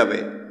হয়ে যাবে।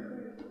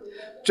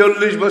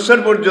 40 বছর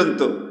পর্যন্ত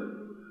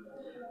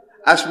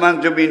আসমান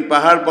জমিন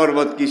পাহাড়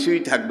পর্বত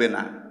কিছুই থাকবে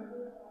না,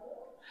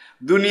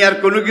 দুনিয়ার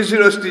কোনো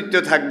কিছুর অস্তিত্ব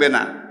থাকবে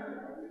না।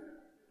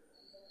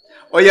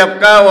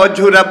 ওয়াবকা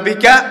ওয়াজহু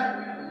রাব্বিকা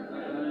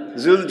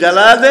যুল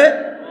জালালে,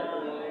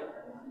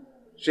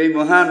 সেই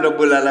মহান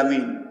রব্বুল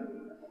আলামিন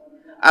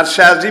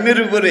আরশে আজিমের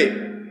উপরে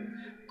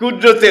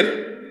কুদরতের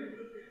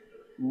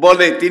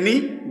বলে তিনি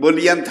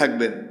বলিয়ান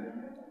থাকবেন।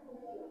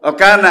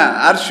 অকানা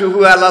আরশুহু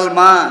আলাল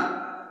মা,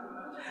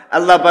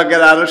 আল্লাহ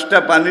পাকের আরশটা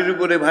পানির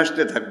উপরে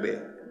ভাসতে থাকবে,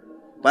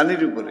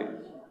 পানির উপরে।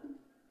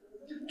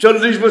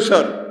 40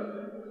 বছর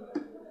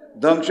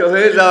ধ্বংস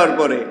হয়ে যাওয়ার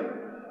পরে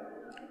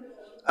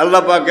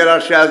আল্লাহ পাকের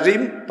আরশে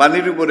আজিম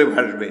পানির উপরে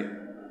ভাসবে।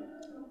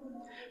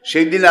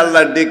 সেই দিন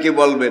আল্লাহ ডেকে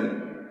বলবেন,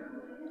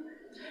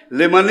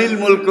 লেমানিল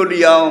মুলকুল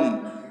ইয়াউম,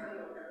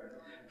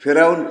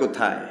 ফেরাউন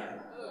কোথায়,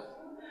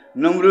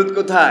 নমরুদ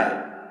কোথায়,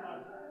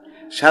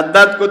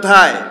 সাদ্দাত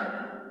কোথায়,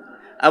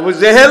 আবু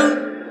জেহেল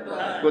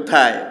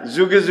কোথায়?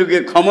 যুগে যুগে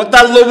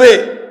ক্ষমতার লোভে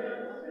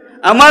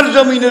আমার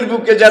জমিনের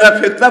বুকে যারা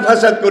ফিতনা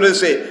ফাসাদ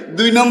করেছে,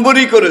 2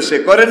 নম্বরই করেছে,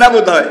 করে না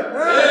বোধ হয়?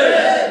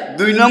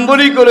 2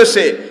 নম্বরই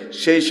করেছে।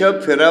 সেই সব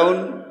ফেরাউন,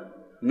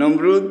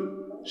 নমরুদ,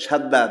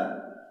 সাদ্দাত,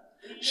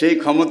 সেই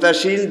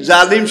ক্ষমতাসীন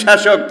জালিম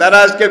শাসক, তারা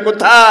আজকে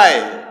কোথায়?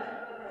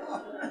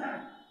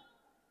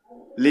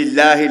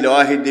 লিল্লাহিল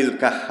ওয়াহিদিল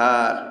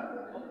কাহ্হার।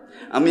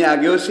 আমি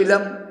আগেও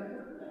ছিলাম,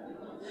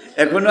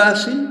 এখনো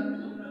আছি,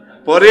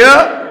 পরেও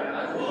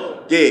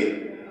কে?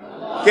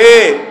 কে?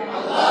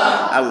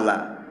 আল্লাহ।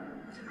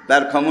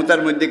 তার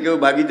ক্ষমতার মধ্যে কেউ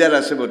ভাগিদার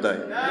আছে বোধ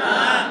হয়?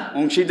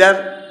 অংশীদার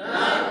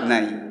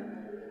নাই।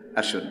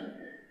 আসুন,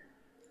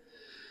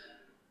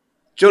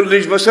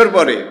 40 বছর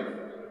পরে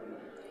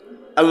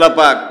আল্লাহ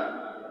পাক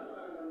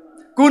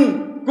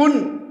কোন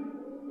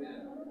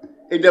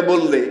এটা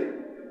বললে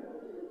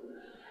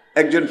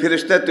একজন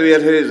ফেরেশতা তৈরি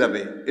হয়ে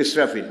যাবে,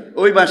 ইসরাফিল,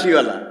 ওই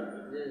বাঁশিওয়ালা।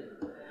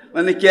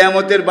 মানে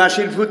কিয়ামতের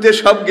বাঁশির ফুতে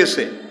সব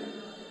গেছে,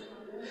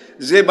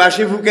 যে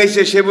বাঁশি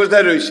ফুকাইছে সে বোঝা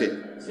রয়েছে,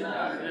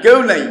 কেউ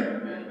নাই।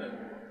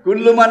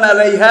 কুল্লুমান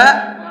আলাইহা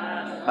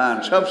ফান,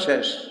 সব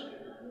শেষ।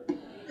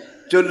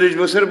 40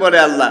 বছর পরে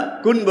আল্লাহ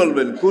কোন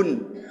বলবেন, কোন।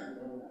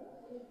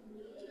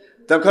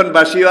 তখন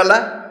বাঁশিওয়ালা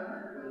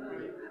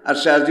আর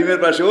সে আজিমের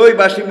পাশে ওই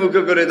বাঁশি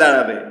মুখে করে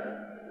দাঁড়াবে।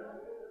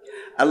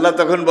 আল্লাহ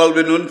তখন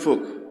বলবে নুন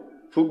ফুক,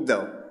 ফুক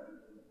দাও।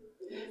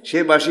 সে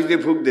বাঁশিতে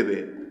ফুক দেবে।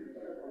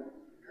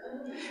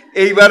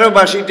 এইবারও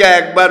বাঁশিটা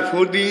একবার ফু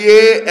দিয়ে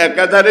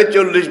একাধারে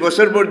 40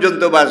 বছর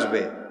পর্যন্ত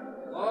বাঁচবে।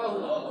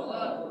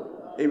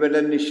 এইবার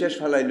নিঃশ্বাস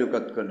ফেলাইল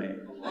কতক্ষণে,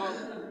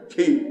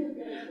 কি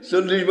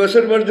 40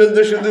 বছর পর্যন্ত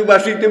শুধু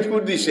বাঁশিতে ফু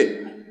দিছে,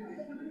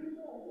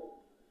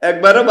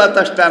 একবারও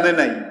বাতাস টানে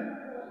নাই।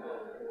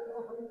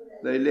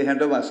 তাইলে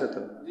হ্যান্ডাম আছে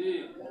তো,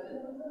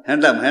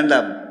 হ্যান্ডাম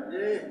হ্যান্ডাম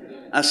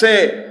আছে।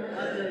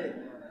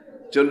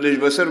 40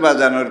 বছর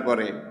বাজানোর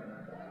পরে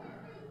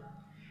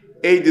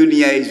এই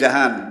দুনিয়া, এই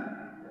জাহান,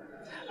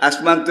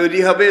 আসমান তৈরি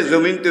হবে,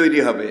 জমিন তৈরি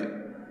হবে।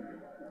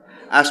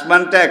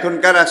 আসমানটা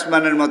এখনকার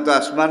আসমানের মতো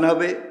আসমান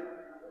হবে,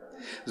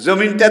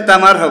 জমিনটা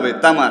তামার হবে,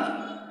 তামার,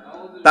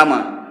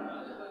 তামা।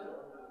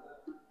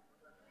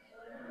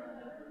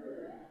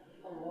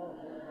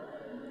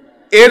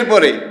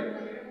 এরপরে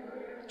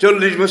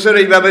 40 বছর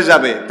এইভাবে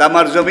যাবে,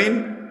 তামার জমিন,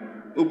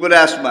 উপরে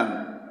আসমান।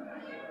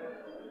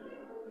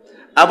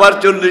 আবার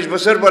 40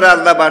 বছর পরে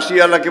আল্লাহ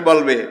বাঁশিওয়ালাকে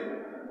বলবে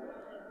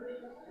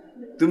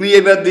তুমি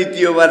এবার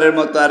দ্বিতীয়বারের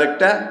মতো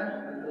আরেকটা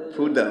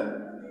ফু দাও।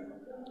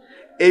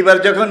 এইবার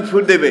যখন ফু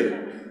দেবে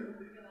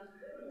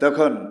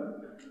তখন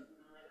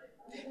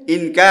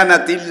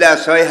ইনকানাত ইল্লা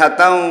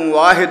সাইহাতান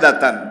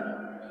ওয়াহিদাতান,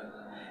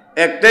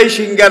 একটাই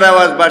সিঙ্গার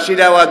আওয়াজ,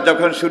 বাঁশির আওয়াজ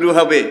যখন শুরু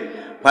হবে,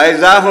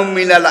 ফায়জাহুম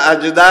মিনাল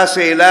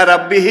আজদাসি ইলা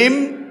রাব্বিহিম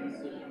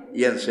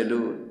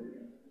ইয়ানসিলুন।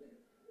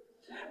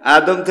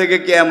 আদম থেকে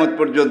কিয়ামত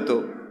পর্যন্ত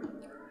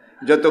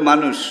যত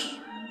মানুষ,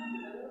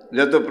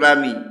 যত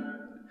প্রাণী,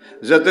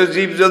 যত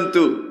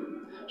জীবজন্তু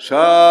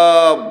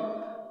সব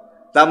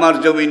তামার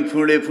জমিন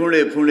ফুঁড়ে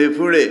ফুঁড়ে ফুঁড়ে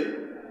ফুঁড়ে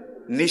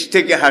নিচ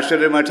থেকে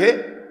হাসরের মাঠে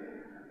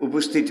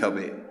উপস্থিত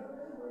হবে।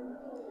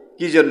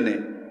 কি জন্যে?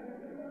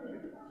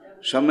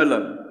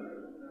 সম্মেলন।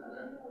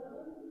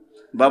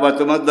 বাবা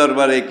তোমার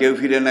দরবারে কেউ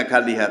ফিরে না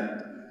খালি হাত,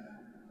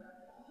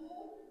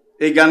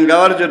 এই গান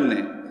গাওয়ার জন্যে?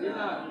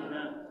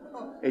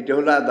 এটা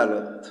হলো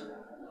আদালত,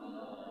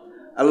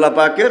 আল্লাহ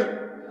পাকের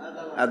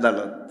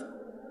আদালত।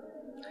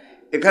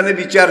 এখানে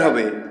বিচার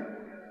হবে।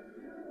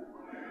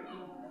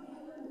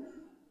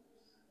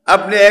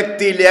 আপনি এক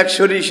তিল, এক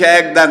সরিষা,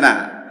 এক দানা,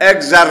 এক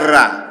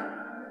জাররা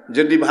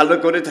যদি ভালো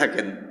করে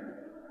থাকেন,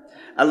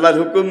 আল্লাহর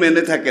হুকুম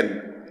মেনে থাকেন,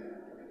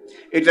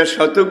 এটা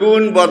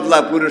শতগুণ বদলা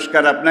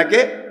পুরস্কার আপনাকে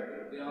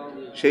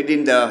সেই দিন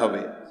দেওয়া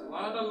হবে।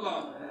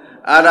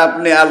 আর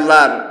আপনি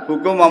আল্লাহর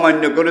হুকুম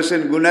অমান্য করেছেন,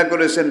 গুনাহ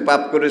করেছেন,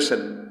 পাপ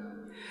করেছেন,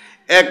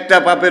 একটা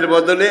পাপের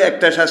বদলে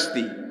একটা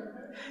শাস্তি,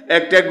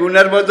 একটা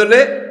গুনার বদলে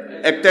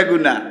একটা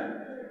গুনাহ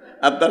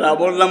আপনার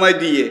আমলনামায়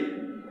দিয়ে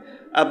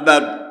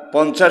আপনার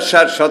 50,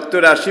 60,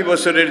 70, 80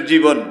 বছরের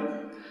জীবন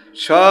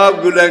সব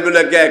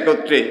গুনাহগুলোকে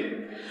একত্রে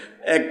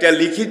একটা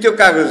লিখিত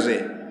কাগজে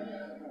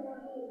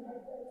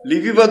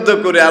লিপিবদ্ধ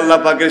করে আল্লাহ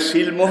পাকের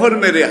সিল মোহর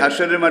মেরে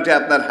হাসরের মাঠে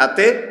আপনার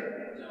হাতে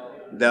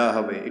দেওয়া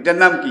হবে। এটার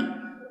নাম কি?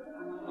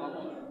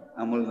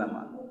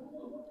 আমলনামা।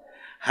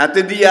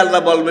 হাতে দিয়ে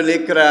আল্লাহ বলবেন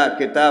ইকরা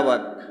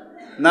কিতাবাক,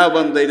 নাও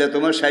বান্দা, এটা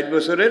তোমার 60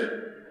 বছরের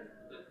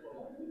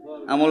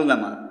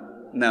আমলনামা,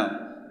 নাও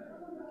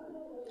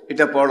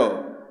এটা পড়ো।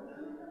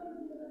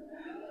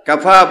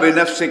 কাফা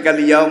বিনাফসিকাল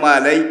ইয়াউমা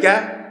আলাইকা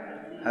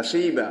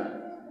হাসিবা।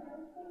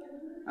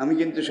 আমি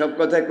কিন্তু সব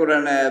কথাই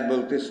কোরআন আয়াত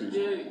বলতেছি,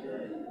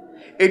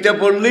 এটা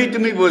পড়লেই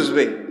তুমি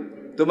বুঝবে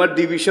তোমার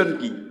ডিভিশন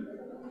কি,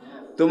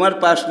 তোমার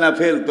পাস না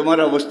ফেল, তোমার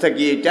অবস্থা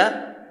কি, এটা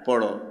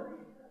পড়ো।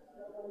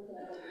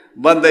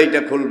 বান্দা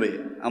এটা খুলবে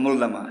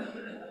আমলনামা।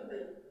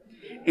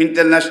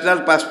 ইন্টারন্যাশনাল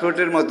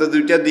পাসপোর্টের মতো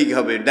দুইটা দিক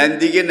হবে, ডান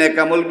দিকে নেক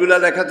আমলগুলা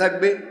লেখা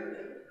থাকবে,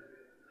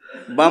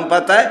 বাম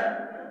পাতায়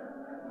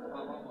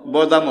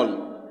বদামল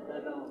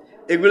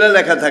এগুলা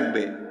লেখা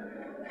থাকবে।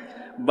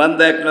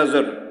 বান্দা এক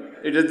নজর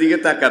এটার দিকে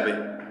তাকাবে,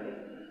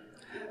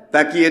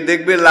 তাকিয়ে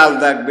দেখবে লাল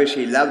দাগ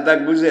বেশি। লাল দাগ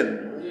বুঝেন?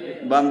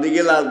 বাম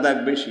দিকে লাল দাগ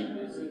বেশি,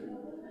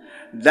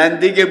 ডান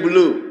দিকে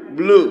ব্লু,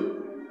 ব্লু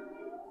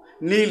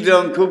নীল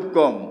রং খুব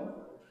কম,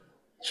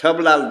 সব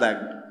লাল দাগ।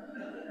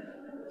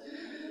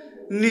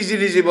 নিজে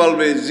নিজে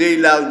বলবে যেই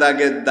লাল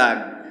দাগের দাগ,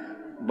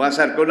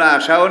 বাঁচার কোনো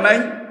আশাও নাই,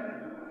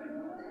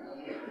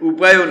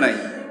 উপায়ও নাই,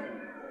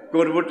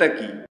 করবোটা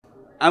কি?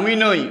 আমি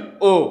নই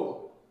ও,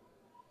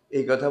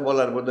 এই কথা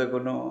বলার বোধহয়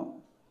কোনো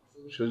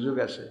সুযোগ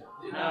আছে?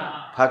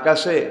 ফাঁক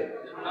আছে?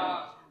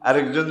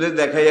 আরেকজনদের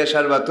দেখাই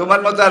আসার, বা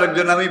তোমার মতো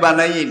আরেকজন আমি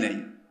বানাই নাই।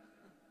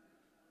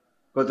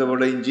 কত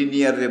বড়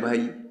ইঞ্জিনিয়ার রে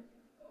ভাই,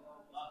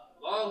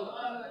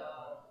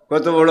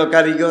 কত বড়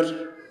কারিগর,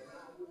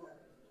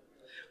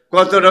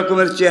 কত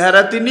রকমের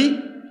চেহারা তিনি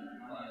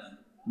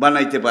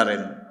বানাইতে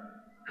পারেন।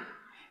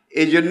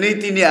 এই জন্যই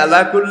তিনি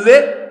আলা কুল্লি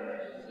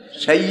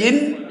শাইইন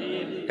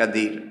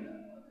কাদির।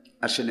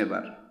 আসেন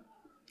এবার,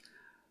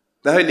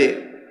 তাহলে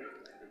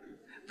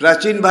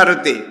প্রাচীন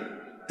ভারতে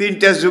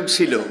 3টা যুগ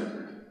ছিল,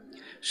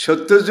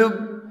 সত্যযুগ,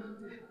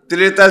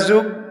 ত্রেতা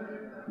যুগ,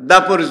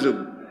 দাপর যুগ।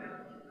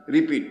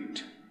 রিপিট,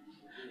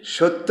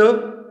 সত্য,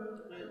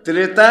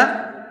 ত্রেতা,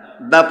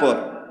 দাপর।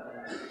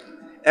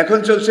 এখন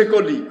চলছে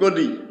কলি।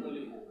 কলি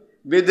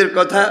বেদের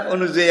কথা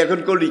অনুযায়ী এখন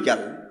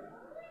কলিকাল।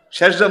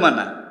 শেষ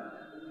জমানা।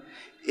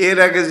 এর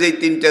আগে যে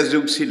তিনটা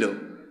যুগ ছিল,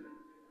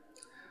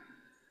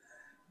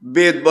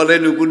 বেদ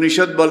বলেন,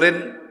 উপনিষদ বলেন,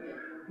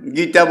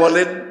 গীতা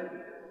বলেন,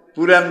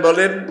 পুরাণ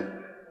বলেন,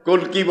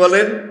 কল্কি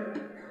বলেন,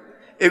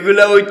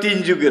 এগুলা ওই তিন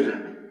যুগের,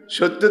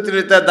 সত্য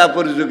ত্রেতা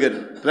দাপর যুগের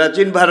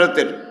প্রাচীন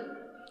ভারতের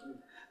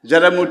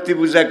যারা মূর্তি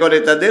পূজা করে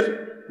তাদের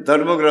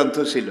ধর্মগ্রন্থ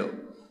ছিল।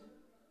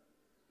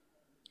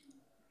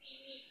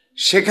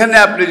 সেখানে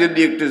আপনি যদি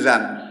একটু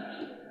যান,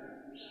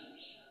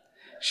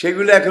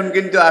 সেগুলো এখন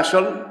কিন্তু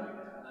আসল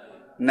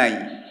নাই।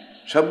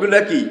 সবগুলা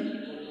কি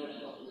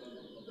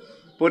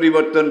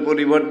পরিবর্তন,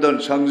 পরিবর্তন,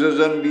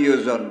 সংযোজন,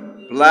 বিয়োজন,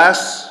 প্লাস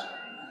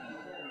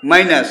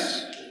মাইনাস।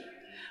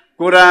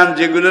 কোরআন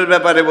যেগুলোর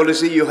ব্যাপারে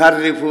বলেছে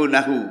ইউহাররিফু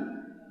নাহু,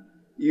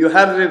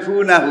 ইউহাররিফু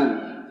নাহু,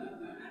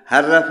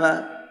 হাররাফা,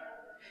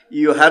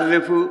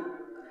 ইউহাররিফু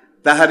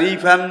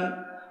তাহারিফান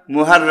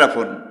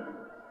মুহাররাফুন,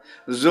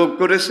 যোগ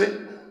করেছে,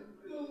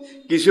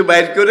 কিছু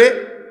বাইর করে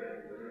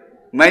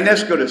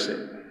মাইনাস করেছে,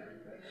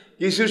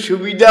 কিছু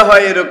সুবিধা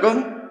হয় এরকম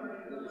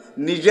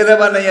নিজেরা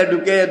বানাইয়া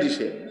ঢুকাইয়া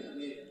দিছে,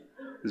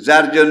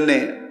 যার জন্যে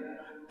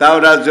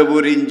তাওরাত,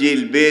 জবুর,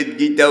 ইনজিল, বেদ,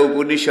 গীতা,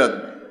 উপনিষদ,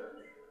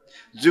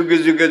 যুগে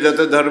যুগে যত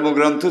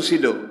ধর্মগ্রন্থ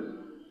ছিল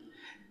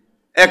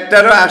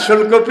একটারও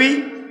আসল কপি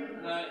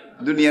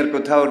দুনিয়ার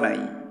কোথাও নাই।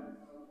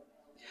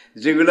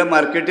 যেগুলা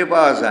মার্কেটে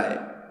পাওয়া যায়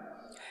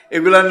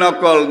এগুলা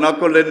নকল,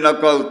 নকলের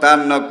নকল, তার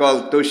নকল,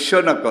 তস্য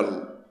নকল,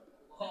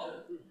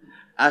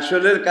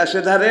 আসলের কাছে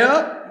ধারেও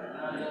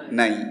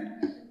নাই।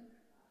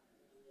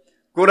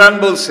 কোরআন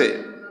বলছে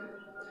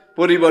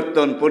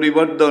পরিবর্তন,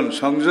 পরিবর্তন,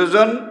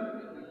 সংযোজন,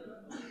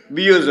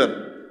 বিয়োজন,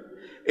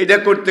 এটা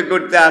করতে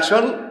করতে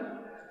আসল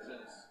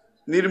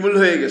নির্মূল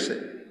হয়ে গেছে,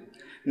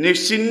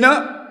 নিশ্চিহ্ন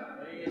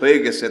হয়ে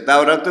গেছে।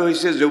 তাওরাত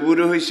হয়েছে,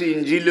 জবুরও হয়েছে,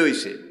 ইনজিল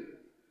হয়েছে।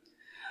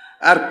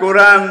 আর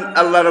কোরআন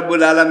আল্লাহ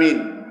রাব্বুল আলামিন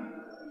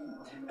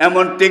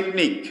এমন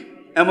টেকনিক,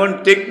 এমন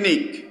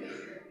টেকনিক,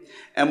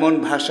 এমন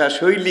ভাষা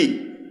শৈলী,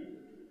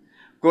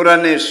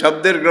 কোরআনের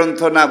শব্দের গ্রন্থ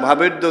না,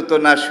 ভাবের দোত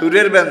না,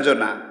 সুরের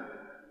ব্যঞ্জনা,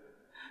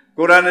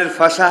 কোরআনের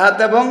ফাসাহাত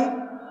এবং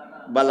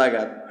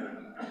বালাগাত।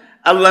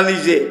 আল্লাহ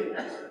নিজে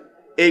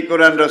এই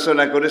কোরআন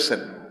রচনা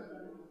করেছেন,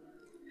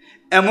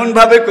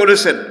 এমনভাবে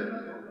করেছেন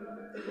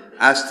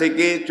আজ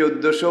থেকে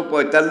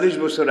 1445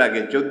 বছর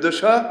আগে,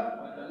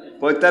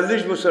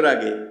 1445 বছর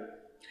আগে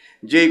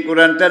যেই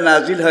কোরআনটা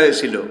নাজিল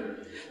হয়েছিল,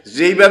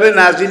 যেইভাবে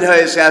নাজিল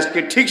হয়েছে আজকে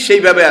ঠিক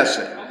সেইভাবে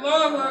আছে।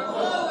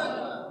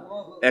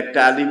 একটা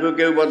আলিফও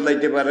কেউ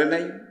বদলাইতে পারে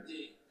নাই,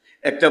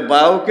 একটা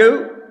বাও কেউ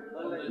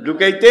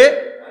ঢুকাইতে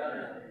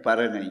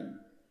পারে নাই।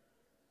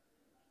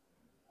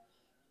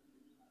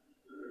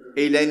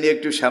 এই লাইনে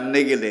একটু সামনে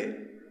গেলে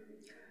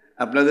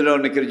আপনাদের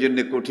অনেকের জন্য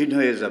কঠিন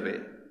হয়ে যাবে,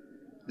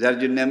 যার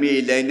জন্য আমি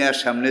এই লাইনে আর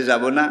সামনে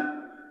যাব না।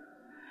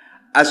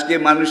 আজকে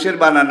মানুষের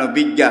বানানো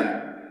বিজ্ঞান,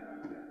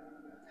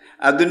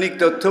 আধুনিক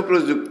তথ্য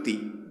প্রযুক্তি,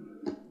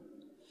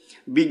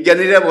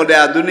 বিজ্ঞানীরা বলে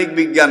আধুনিক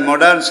বিজ্ঞান,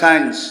 মডার্ন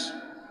সায়েন্স,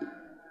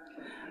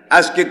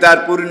 আজকে তার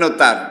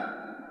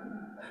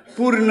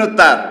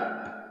পূর্ণতার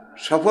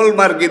সফল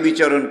মার্গে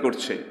বিচরণ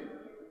করছে।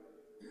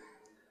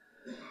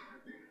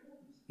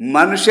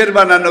 মানুষের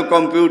বানানো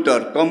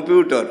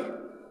কম্পিউটার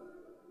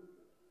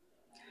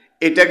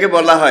এটাকে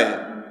বলা হয়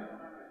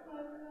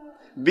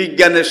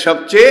বিজ্ঞানের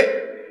সবচেয়ে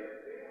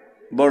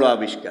বড়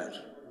আবিষ্কার।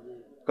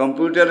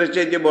 কম্পিউটারের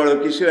চাইতে বড়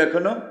কিছু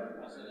এখনো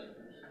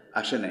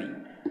আসে নাই,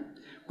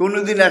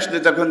 কোনোদিন আসলে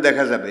তখন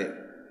দেখা যাবে।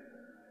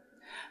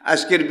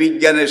 আজকের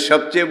বিজ্ঞানের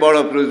সবচেয়ে বড়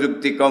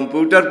প্রযুক্তি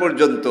কম্পিউটার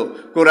পর্যন্ত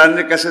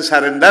কোরআনের কাছে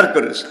সারেন্ডার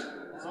করেছে।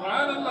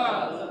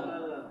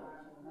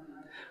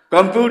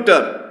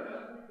 কম্পিউটার,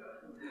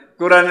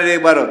 কোরআনের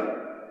ইবারত,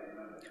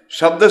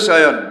 শব্দ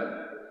চয়ন,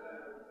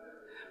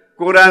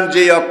 কোরআন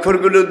যে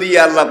অক্ষরগুলো দিয়ে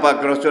আল্লাহ পাক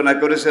রচনা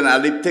করেছেন,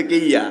 আলিফ থেকে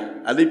ইয়া,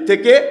 আলিফ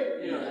থেকে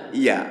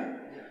ইয়া,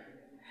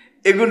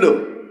 এগুলো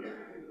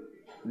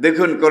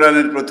দেখুন।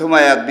 কোরআনের প্রথম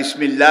আয়াত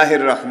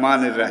বিসমিল্লাহির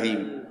রহমানির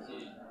রহিম,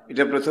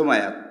 এটা প্রথম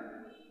আয়াত।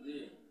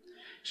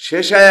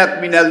 শেষ আয়াত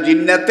মিনাল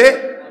জিন্নাতে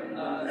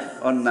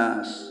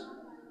অন্নাস।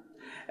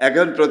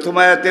 এখন প্রথম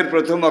আয়াতের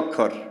প্রথম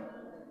অক্ষর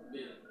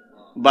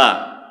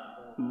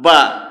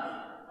বা,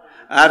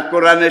 আর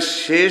কোরআনের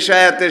শেষ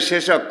আয়াতের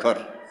শেষ অক্ষর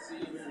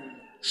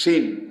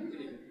সিন।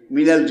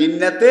 মিনাল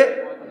জিন্নাতে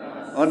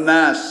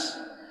অন্নাস,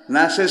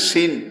 নাসের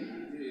সিন।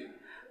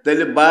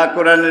 তাহলে বা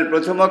কোরআনের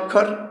প্রথম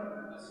অক্ষর,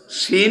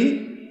 সিন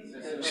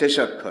শেষ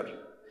অক্ষর।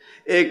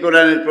 এই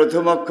কোরআনের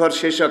প্রথম অক্ষর,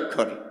 শেষ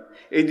অক্ষর,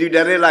 এই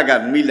দুইটারে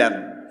লাগান, মিলান,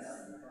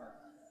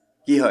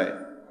 কি হয়?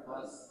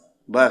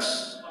 বাস।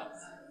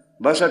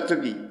 বাস অর্থ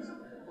কি?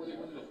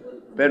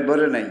 পেট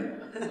ভরে নাই,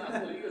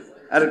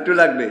 আর একটু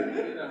লাগবে।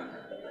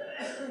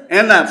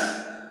 এনাফ,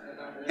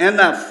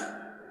 এনাফ,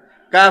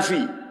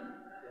 কাফি,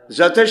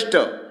 যথেষ্ট,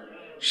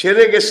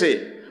 সেরে গেছে,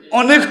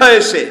 অনেক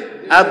হয়েছে,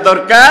 আর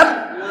দরকার।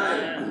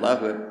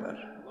 আল্লাহু আকবার।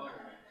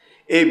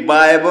 এই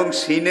বা এবং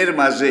সিনের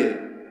মাঝে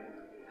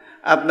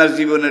আপনার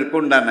জীবনের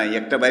কোনটা নাই?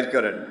 একটা বাইর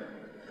করেন।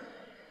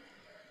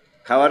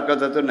 খাওয়ার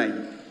কথা তো নাই,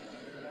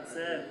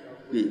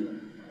 কি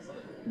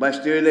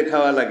বাঁচতে হইলে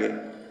খাওয়া লাগে।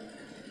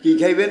 কি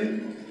খাইবেন?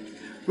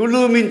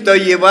 কুলু মিন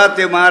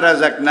তাইয়্যিবাতি মা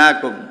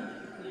রাযাকনাকুম,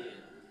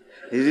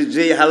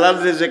 যে হালাল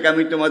রিজক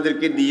আমি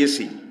তোমাদেরকে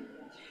দিয়েছি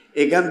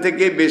এখান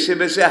থেকে বেছে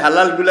বেছে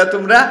হালালগুলা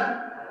তোমরা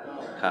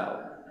খাও।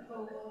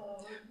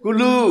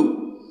 কুলু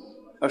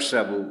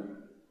অশরাবু,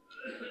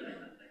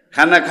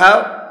 খানা খাও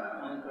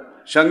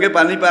সঙ্গে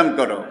পানি পান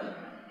করো।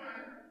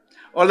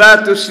 ওলা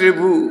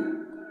তুসরিফু,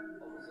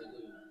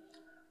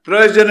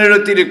 প্রয়োজনের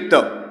অতিরিক্ত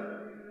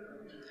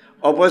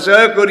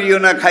অপচয় করিও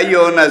না,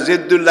 খাইও না।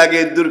 জেদ্দুর লাগে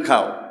এদ্দুর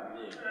খাও,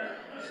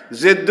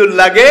 জেদ্দুর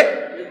লাগে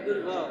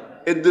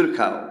এদ্দুর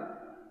খাও।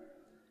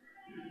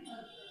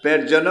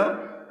 পেট যেন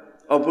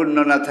অপূর্ণ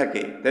না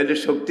থাকে, তাহলে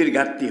শক্তির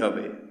ঘাটতি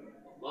হবে।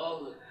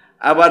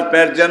 আবার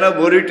পেট যেন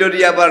ভরি টরি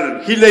আবার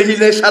হিলে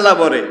হিলে শালা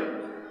ভরে,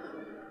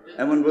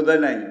 এমন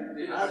বোধহয় নাই।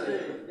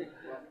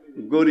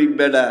 গরিব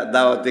বেড়া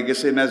দাওয়াতে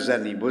গেছে,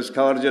 মেজবানি ভোজ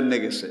খাওয়ার জন্য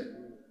গেছে।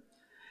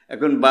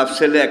 এখন বাপ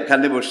ছেলে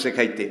একখানে বসছে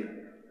খাইতে।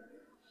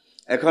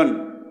 এখন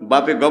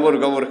বাপে গবর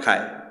গবর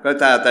খায়, কয়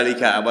তাড়াতাড়ি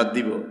খা, আবার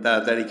দিব,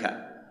 তাড়াতাড়ি খা,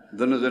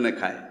 দুজনে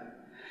খায়।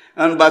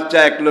 এখন বাচ্চা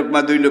এক লোকমা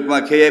দুই লোকমা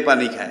খেয়ে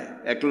পানি খায়,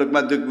 এক লোকমা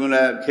দুই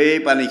লোকমা খেয়ে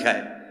পানি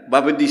খায়।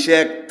 বাপে দিছে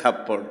এক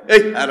থাপ্পড়,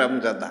 এই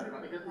হারামজাদা,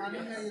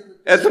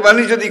 এত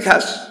পানি যদি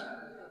খাস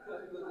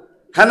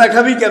খানা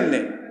খাবি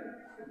কেমনে?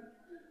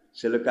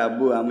 ছেলেকে,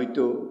 আব্বু আমি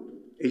তো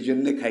এই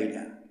জন্যে খাই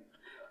না,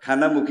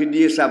 খানা মুখে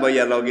দিয়ে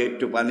চাবাইয়া লগে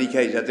একটু পানি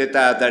খাই যাতে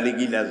তাড়াতাড়ি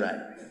গিলা যায়,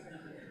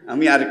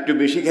 আমি আর একটু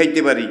বেশি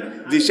খাইতে পারি।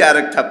 দিছে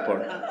আরেক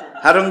থাপ্পড়,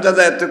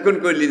 হারামজাদা এতক্ষণ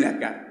করলি না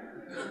কা,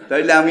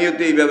 তাইলে আমিও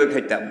তো এইভাবে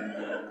খাইতাম।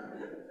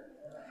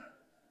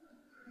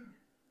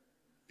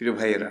 প্রিয়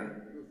ভাইয়েরা,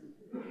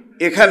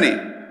 এখানে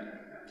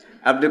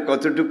আপনি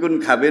কতটুকুন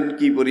খাবেন,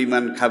 কি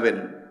পরিমাণ খাবেন,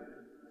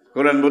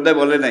 কোরআন বোধহয়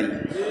বলে নাই।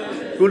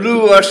 কুলু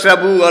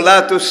ওয়াশরাবু ওয়ালা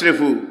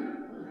তুসরিফু,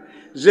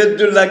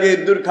 জেদ্দুর লাগে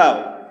এদ্দুর খাও।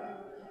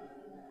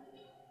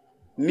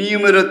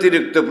 নিয়মের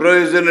অতিরিক্ত,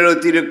 প্রয়োজনের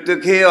অতিরিক্ত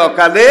খেয়ে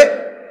অকালে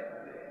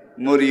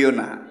মরিও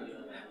না।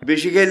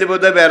 বেশি খাইলে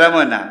বোধহয় ব্যারাম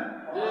হয় না,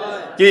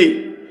 কি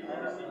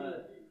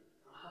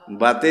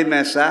বাতে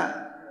মেশা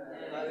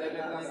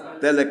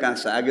তেলে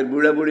কাঁচা, আগের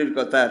বুড়া বুড়ির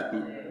কথা আর কি।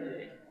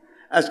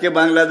 আজকে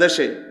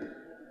বাংলাদেশে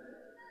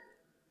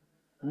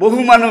বহু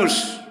মানুষ,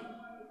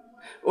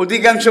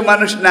 অধিকাংশ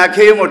মানুষ না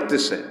খেয়ে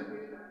মরতেছে।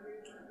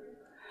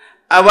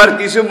 আবার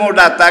কিছু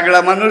মোটা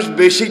তাগড়া মানুষ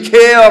বেশি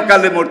খেয়ে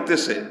অকালে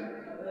মরতেছে।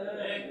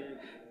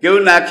 কেউ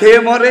না খেয়ে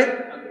মরে,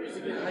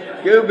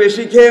 কেউ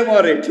বেশি খেয়ে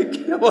মরে, ঠিক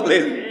কিনা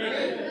বলেন?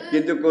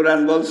 কিন্তু কোরআন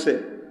বলছে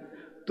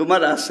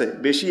তোমার আছে,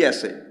 বেশি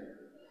আছে,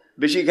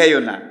 বেশি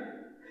খাইও না।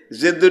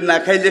 যেদূর না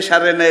খাইলে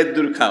সারে না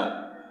এদূর খাও।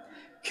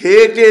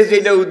 খেয়ে টেয়ে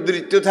যেটা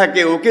উদ্বৃত্ত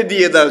থাকে ওকে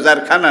দিয়ে দাও যার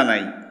খানা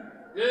নাই,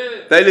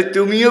 তাইলে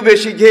তুমিও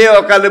বেশি খেয়ে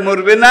অকালে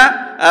মরবে না,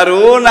 আর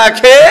ও না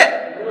খেয়ে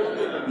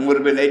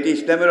মরবে না। এটি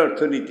ইসলামের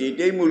অর্থনীতি,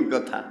 এটাই মূল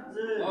কথা,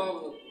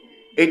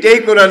 এটাই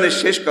কোরআনের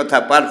শেষ কথা,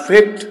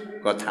 পারফেক্ট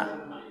কথা।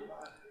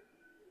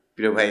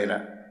 প্রিয় ভাইয়েরা,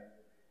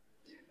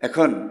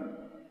 এখন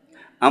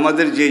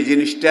আমাদের যে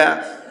জিনিসটা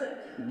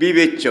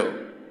বিবেচ্য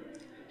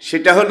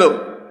সেটা হলো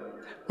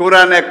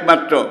কোরআন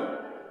একমাত্র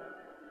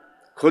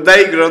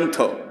খোদাই গ্রন্থ,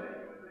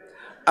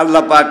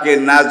 আল্লাহ পাকের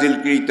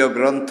নাজিলকৃত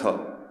গ্রন্থ।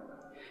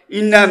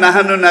 ইন্না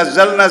নাহানু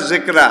নাজ্জালনা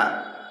যিকরা,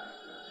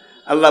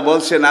 আল্লাহ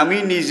বলছেন আমি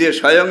নিজে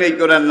স্বয়ং এই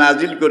কোরআন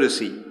নাজিল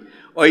করেছি।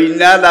 ওয়া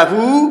ইন্না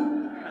লাহু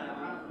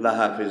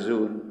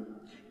লাহাফিজুন,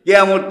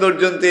 কিয়ামত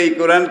পর্যন্ত এই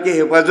কোরআনকে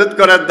হেফাজত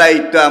করার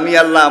দায়িত্ব আমি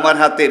আল্লাহ আমার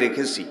হাতে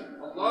রেখেছি।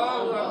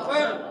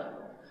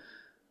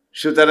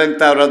 সুতরাং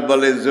তাওরাত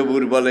বলেন,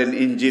 জবুর বলেন,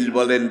 ইঞ্জিল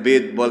বলেন,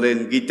 বেদ বলেন,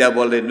 গীতা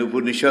বলেন,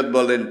 উপনিষদ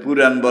বলেন,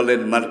 পুরাণ বলেন,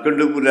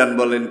 মার্কণ্ড পুরাণ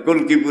বলেন,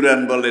 কল্কি পুরাণ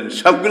বলেন,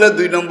 সবগুলো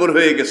 2 নম্বর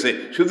হয়ে গেছে,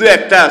 শুধু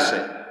একটা আছে।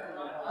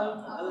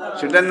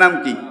 সেটার নাম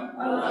কি?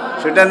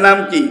 সেটার নাম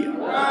কি?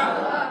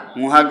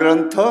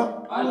 মহাগ্রন্থ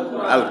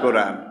আল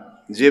কোরআন।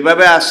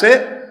 যেভাবে আছে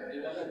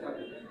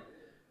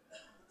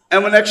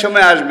এমন এক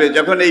সময় আসবে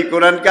যখন এই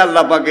কোরআনকে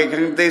আল্লাহ পাক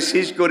এখান থেকে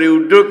সিজ করে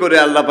উড্র করে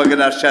আল্লাহ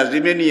পাকের আরশে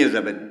আজিমে নিয়ে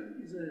যাবেন।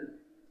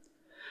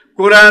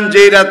 কোরআন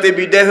যেই রাতে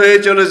বিদায় হয়ে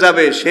চলে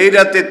যাবে সেই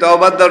রাতে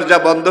তওবার দরজা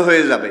বন্ধ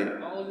হয়ে যাবে।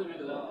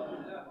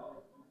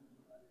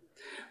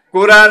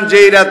 কোরআন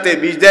যেই রাতে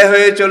বিদায়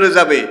হয়ে চলে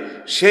যাবে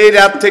সেই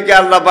রাত থেকে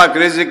আল্লাহ পাক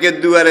রিজিকের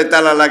দুয়ারে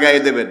তালা লাগাই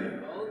দেবেন।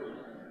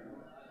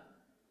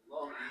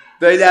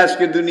 তাইলে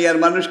আজকে দুনিয়ার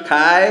মানুষ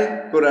খায়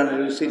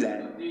কোরআনের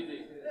উসিলায়।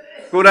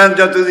 কোরআন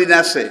যতদিন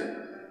আছে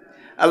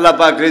আল্লাহ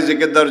পাক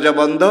রিজিকের দরজা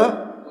বন্ধ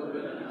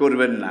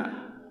করবেন না।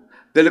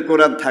 তাহলে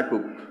কোরআন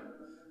থাকুক,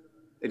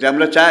 এটা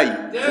আমরা চাই।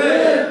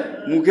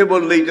 মুখে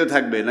বললেই তো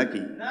থাকবে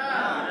নাকি?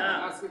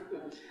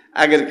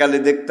 আগের কালে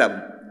দেখতাম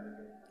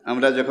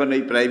আমরা যখন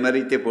এই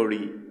প্রাইমারিতে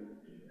পড়ি,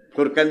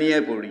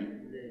 ফোরকানিয়ায় পড়ি,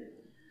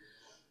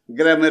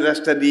 গ্রামের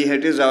রাস্তা দিয়ে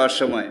হেঁটে যাওয়ার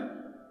সময়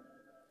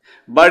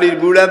বাড়ির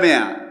বুড়া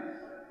মেয়া,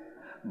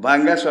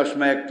 ভাঙ্গা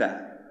চশমা একটা,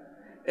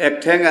 এক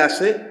ঠ্যাং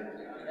আছে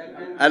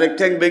আরেক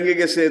ঠ্যাং ভেঙে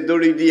গেছে,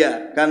 দড়ি দিয়া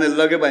কানের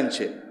লগে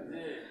বাঁধছে।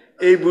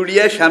 এই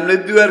বুড়িয়া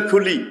সামনের দুয়ার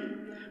খুলি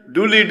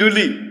ডুলি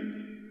ডুলি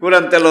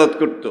কোরআন তেলাওয়াত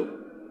করত,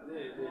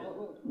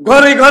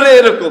 ঘরে ঘরে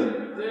এরকম।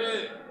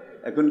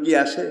 এখন কি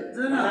আসে?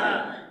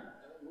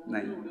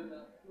 নাই।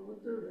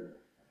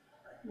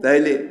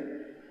 তাইলে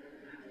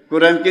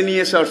কোরআনকে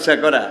নিয়ে চর্চা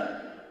করা,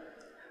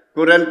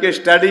 কোরআনকে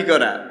স্টাডি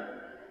করা,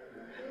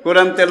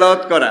 কোরআন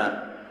তেলাওয়াত করা,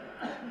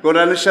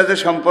 কোরআনের সাথে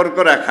সম্পর্ক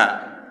রাখা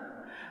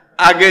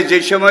আগে যে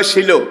সময়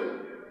ছিল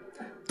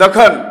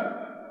তখন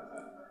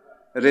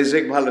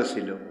রেজেক ভালো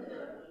ছিল,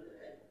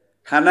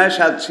 খানায়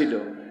স্বাদ ছিল।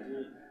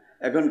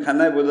 এখন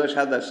খানায় বোধহয়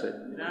স্বাদ আছে?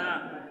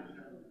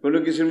 কোনো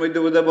কিছুর মধ্যে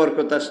বোধহয়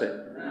বরকত আছে?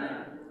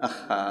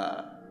 আহা,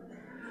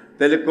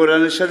 তাহলে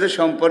কোরআনের সাথে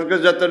সম্পর্ক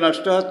যত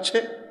নষ্ট হচ্ছে,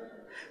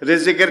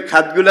 রেজেকের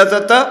খাতগুলা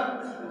তত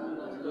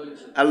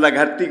আল্লাহ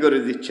ঘাটতি করে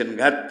দিচ্ছেন,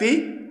 ঘাটতি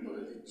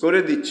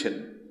করে দিচ্ছেন।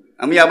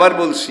 আমি আবার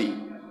বলছি,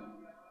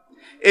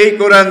 এই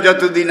কোরআন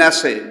যতদিন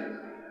আছে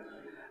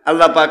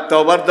আল্লাহ পাক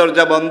তওবার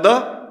দরজা বন্ধ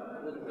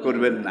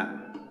করবেন না।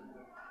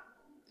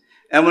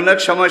 এমন এক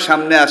সময়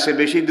সামনে আসে,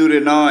 বেশি দূরে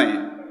নয়।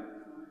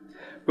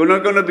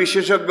 কোন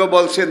বিশেষজ্ঞ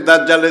বলছেন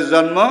দাজ্জালের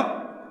জন্ম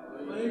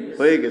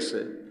হয়ে গেছে।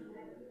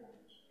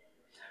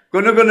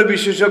 কোন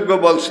বিশেষজ্ঞ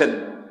বলছেন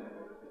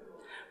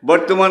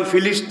বর্তমান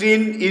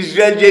ফিলিস্তিন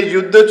ইসরায়েল যে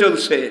যুদ্ধ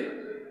চলছে,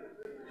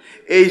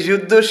 এই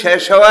যুদ্ধ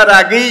শেষ হওয়ার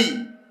আগেই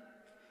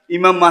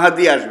ইমাম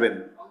মাহাদি আসবেন।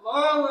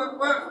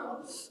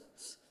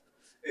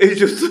 এই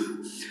যুদ্ধ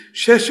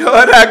শেষ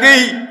হওয়ার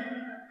আগেই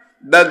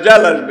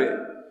দাজ্জাল আসবে।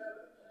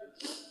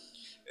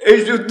 এই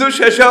যুদ্ধ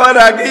শেষ হওয়ার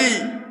আগেই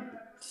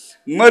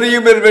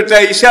মরিয়মের বেটা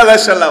ঈসা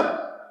আলাইহিস সালাম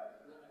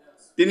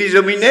তিনি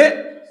জমিনে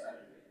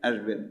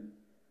আসবেন।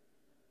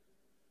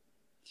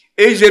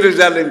 এই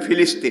জেরুজালেম,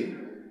 ফিলিস্তিন,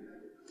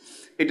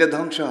 এটা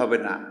ধ্বংস হবে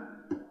না।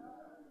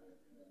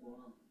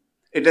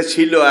 এটা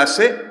ছিল,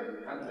 আছে,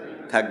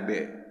 থাকবে।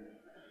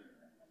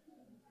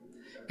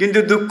 কিন্তু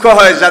দুঃখ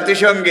হয়,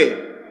 জাতিসংঘে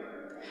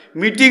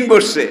মিটিং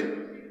বসছে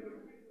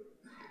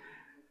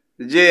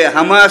যে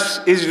হামাস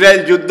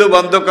ইসরায়েল যুদ্ধ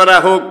বন্ধ করা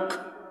হোক,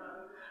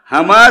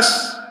 হামাস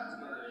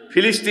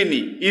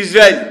ফিলিস্তিনি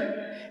ইসরায়েল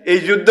এই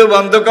যুদ্ধ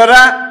বন্ধ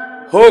করা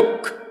হোক।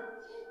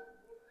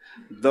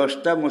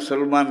 10টা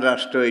মুসলমান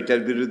রাষ্ট্র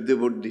এটার বিরুদ্ধে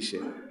ভোট দিছে।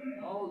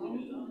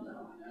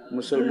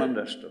 মুসলমান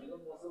রাষ্ট্র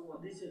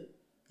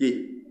কি?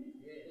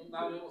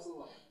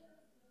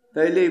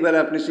 তাইলে এবার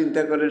আপনি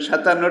চিন্তা করেন,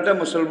 57টা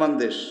মুসলমান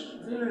দেশ,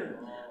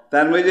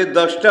 তার মধ্যে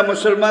 10টা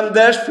মুসলমান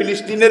দেশ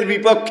ফিলিস্তিনের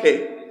বিপক্ষে,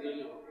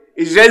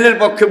 ইসরায়েলের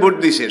পক্ষে ভোট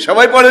দিছে।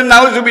 সবাই পড়েন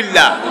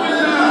নাউজুবিল্লাহ।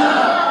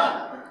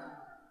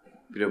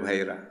 প্রিয়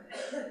ভাইয়েরা,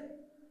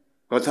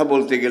 কথা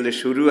বলতে গেলে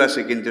শুরু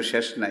আছে কিন্তু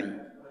শেষ নাই।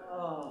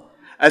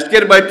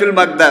 আজকের বাইতুল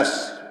মাকদাস,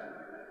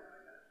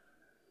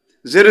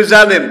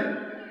 জেরুজালেম,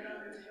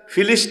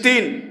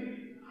 ফিলিস্তিন,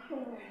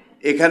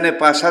 এখানে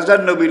 5000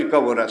 নবীর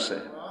কবর আছে।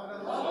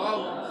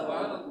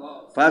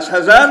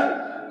 5000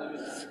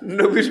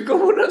 নবীর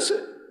কবর আছে।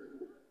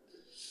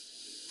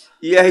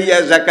 ইয়াহিয়া,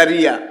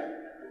 জাকারিয়া,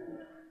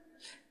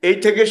 এই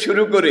থেকে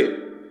শুরু করে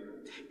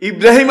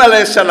ইব্রাহিম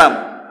আলাইহিস সালাম,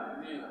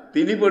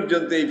 তিনি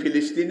পর্যন্ত এই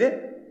ফিলিস্তিনে,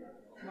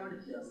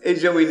 এই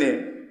জমিনে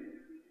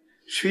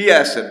শুয়ে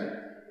আছেন।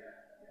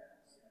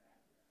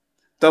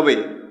 তবে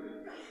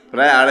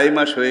প্রায় 2.5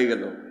 মাস হয়ে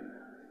গেল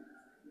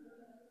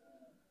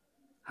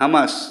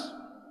হামাস,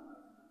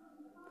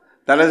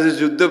 তারা যে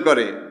যুদ্ধ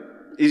করে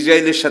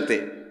ইসরায়েলের সাথে,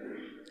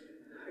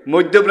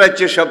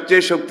 মধ্যপ্রাচ্যের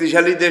সবচেয়ে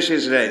শক্তিশালী দেশ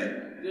ইসরায়েল,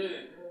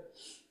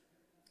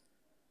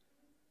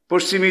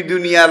 পশ্চিমী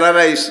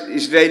দুনিয়ারা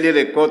ইসরায়েলের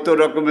কত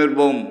রকমের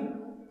বোম,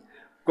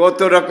 কত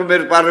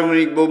রকমের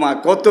পারমাণবিক বোমা,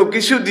 কত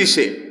কিছু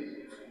দিছে।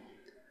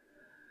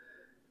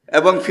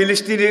 এবং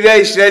ফিলিস্তিনিরা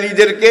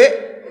ইসরায়েলিদেরকে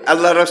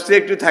আল্লাহর রাস্তায়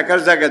একটু থাকার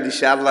জায়গা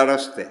দিছে, আল্লাহর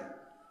রাস্তায়,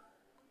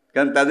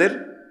 কারণ তাদের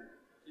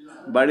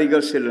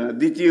বাড়িঘর ছিল না।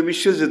 দ্বিতীয়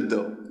বিশ্বযুদ্ধ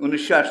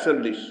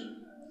 1948,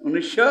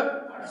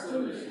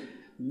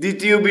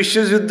 দ্বিতীয়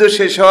বিশ্বযুদ্ধ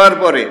শেষ হওয়ার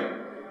পরে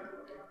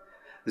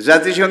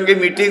জাতিসংঘে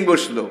মিটিং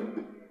বসলো।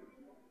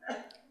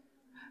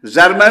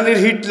 জার্মানির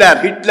হিটলার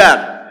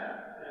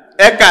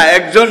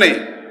একজনে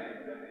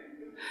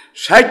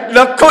 60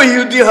 লক্ষ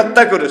ইহুদি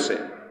হত্যা করেছে।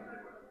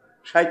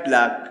 60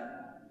 লাখ,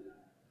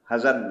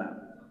 হাজার না,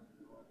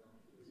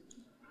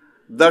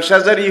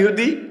 10,000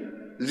 ইহুদি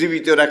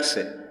জীবিত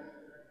রাখছে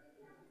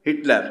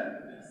হিটলার,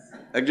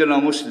 একজন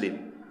অমুসলিম।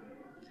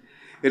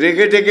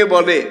 রেখে টেকে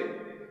বলে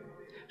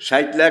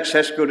 60 লাখ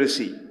শেষ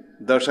করেছি,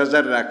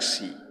 10,000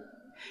 রাখছি।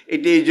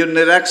 এটা এই জন্য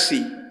রাখছি,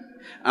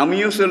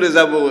 আমিও চলে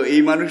যাব,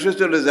 এই মানুষও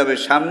চলে যাবে,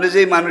 সামনে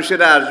যে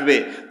মানুষেরা আসবে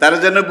তারা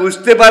যেন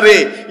বুঝতে পারে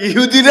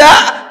ইহুদিরা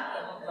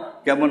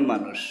কেমন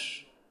মানুষ।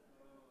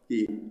 কি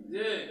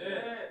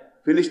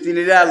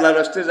ফিলিস্তিনিরা আল্লাহর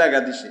রাস্তায় জায়গা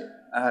দিছে,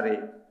 আরে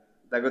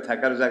তাকে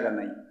থাকার জায়গা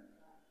নাই।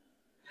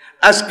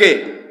 আজকে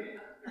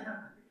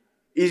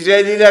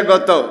ইসরায়েলিরা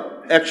গত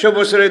 100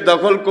 বছরে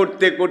দখল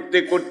করতে করতে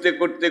করতে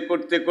করতে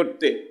করতে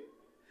করতে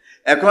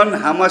এখন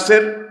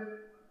হামাসের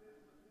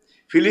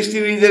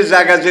ফিলিস্তিনিদের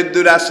জায়গা যে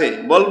দূর আছে,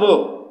 বলবো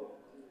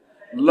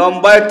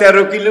লম্বায়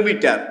 13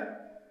 কিলোমিটার,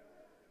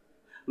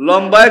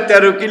 লম্বায়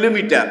 13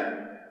 কিলোমিটার,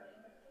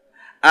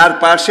 আর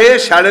পাশে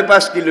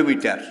 5.5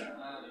 কিলোমিটার,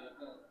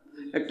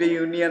 একটা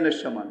ইউনিয়নের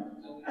সমান।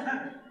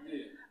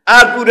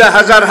 আর পুরো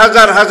হাজার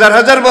হাজার হাজার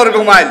হাজার বর্গ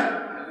মাইল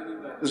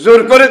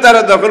জোর করে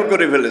তারা দখল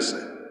করে ফেলেছে।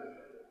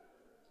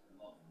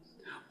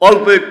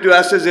 অল্প একটু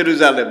আছে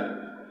জেরুজালেম,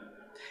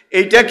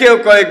 এইটাকেও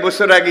কয়েক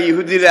বছর আগে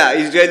ইহুদিরা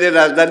ইসরায়েলের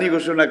রাজধানী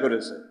ঘোষণা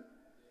করেছে,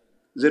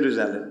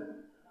 জেরুজালেম।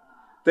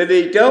 তাহলে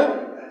এইটাও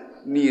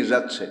নিয়ে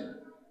যাচ্ছে।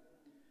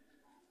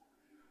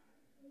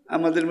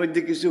 আমাদের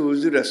মধ্যে কিছু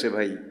হুজুর আছে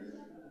ভাই,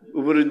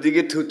 উপরের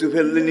দিকে থুতু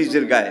ফেললে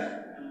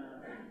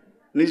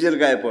নিজের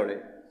গায়ে পড়ে।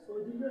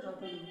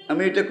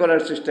 আমি এটা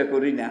করার চেষ্টা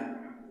করি না।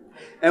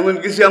 এমন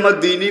কিছু আমার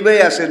দিনই ভাই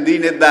আছেন,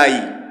 দিনের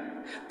দায়ী,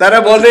 তারা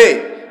বলে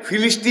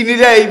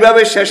ফিলিস্তিনিরা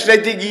এইভাবে শেষ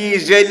রাইতে গিয়ে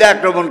ইসরায়েলে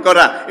আক্রমণ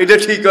করা এটা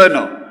ঠিক হয়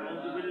না।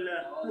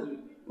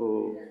 ও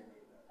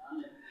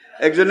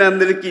একজনে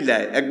আমাদের কি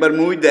দেয়, একবার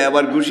মুই দেয়,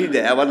 আবার ঘুষি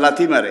দেয়, আবার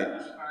লাথি মারে।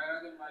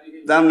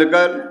 তাহলে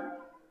কর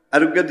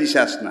আরোগ্য দি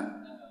শ্বাস না,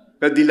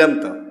 দিলাম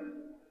তো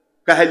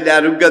কাহাইলে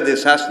আরোগ্য দে,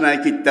 শ্বাস নাই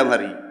কিত্তা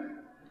ভারি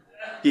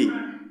কি।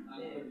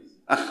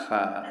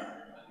 আহা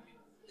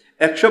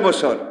 100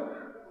 বছর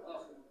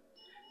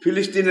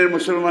ফিলিস্তিনের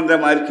মুসলমানরা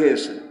মার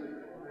খেয়েছে,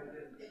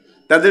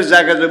 তাদের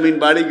জায়গা জমিন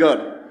বাড়িঘর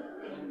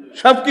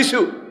সবকিছু।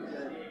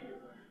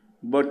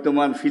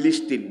 বর্তমান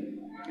ফিলিস্তিন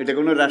এটা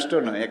কোনো রাষ্ট্র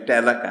নয়, একটা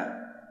এলাকা।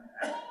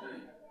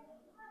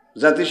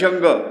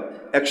 জাতিসংঘ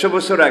 100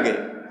 বছর আগে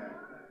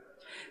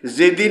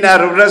যেদিন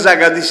আরবরা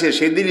জায়গা দিছে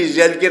সেদিন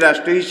ইসরায়েলকে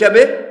রাষ্ট্র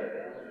হিসাবে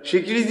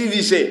স্বীকৃতি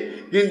দিছে,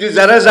 কিন্তু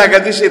যারা জায়গা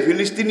দিছে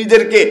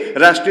ফিলিস্তিনিদেরকে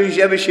রাষ্ট্র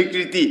হিসাবে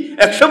স্বীকৃতি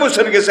 100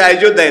 বছর গেছে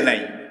আজও দেয়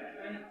নাই।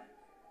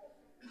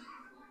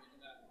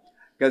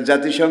 কারণ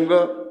জাতিসংঘ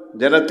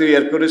যারা তৈরি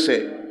করেছে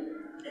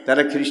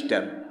তারা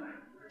খ্রিস্টান,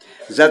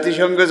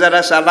 জাতিসংঘ যারা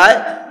চালায়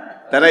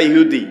তারা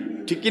ইহুদি,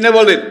 ঠিক কিনা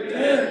বলেন?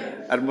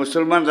 আর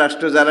মুসলমান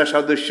রাষ্ট্র যারা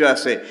সদস্য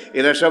আছে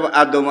এরা সব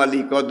আদম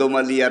আলী, কদম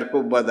আলী আর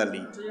কোব্বাদ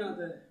আলী।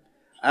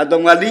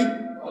 আদম আলী,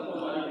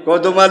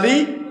 কদম আলী,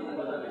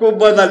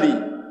 কোব্বাদ আলী।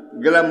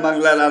 গ্রাম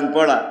বাংলা লান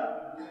পড়া,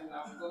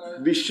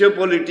 বিশ্ব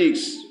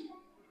পলিটিক্স,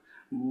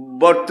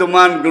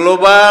 বর্তমান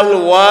গ্লোবাল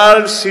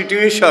ওয়ার্ল্ড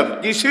সিচুয়েশন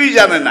কিছুই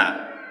জানে না।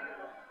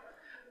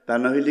 তা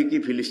না হইলে কি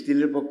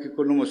ফিলিস্তিনের পক্ষে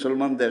কোনো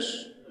মুসলমান দেশ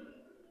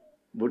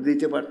ভোট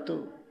দিতে পারত?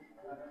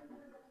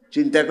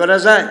 চিন্তা করা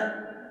যায়?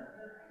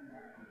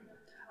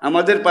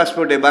 আমাদের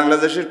পাসপোর্টে,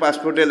 বাংলাদেশের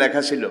পাসপোর্টে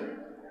লেখা ছিল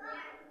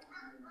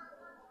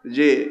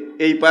যে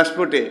এই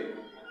পাসপোর্টে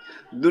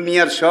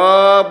দুনিয়ার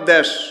সব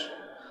দেশ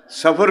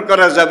সফর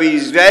করা যাবে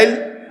ইসরায়েল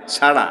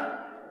ছাড়া।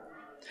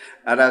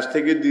 আর আজ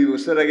থেকে 2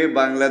 বছর আগে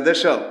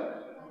বাংলাদেশও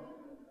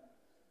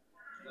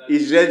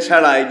ইসরায়েল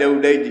ছাড়া এটা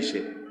উড়াই দিছে।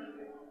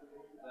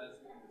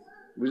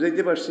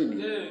 বুঝাইতে পারছি না?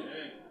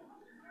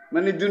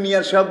 মানে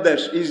দুনিয়ার সব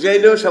দেশ,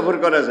 ইসরায়েলেও সফর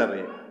করা যাবে,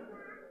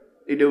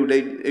 এটা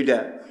উড়াই, এটা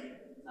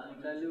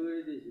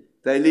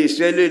তাইলে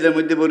ইসরায়েলও এটার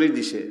মধ্যে বলে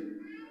দিছে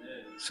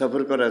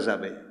সফর করা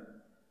যাবে।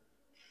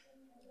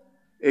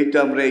 এইটা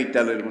আমরা এই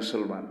তালের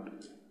মুসলমান।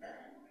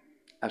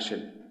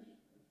 আসেন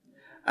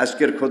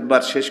আজকের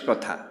খুতবার শেষ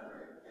কথা,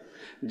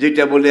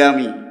 যেটা বলে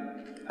আমি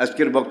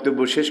আজকের বক্তব্য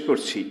শেষ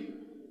করছি,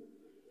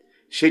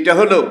 সেটা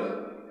হলো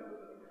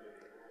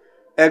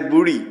এক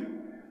বুড়ি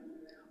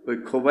ওই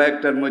খোবা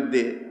একটার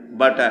মধ্যে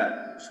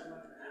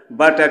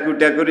বাটা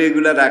কুটা করে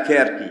এগুলা রাখে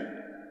আর কি,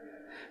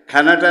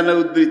 খানা টানা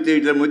উদ্বৃত্ত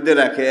এটার মধ্যে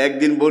রাখে।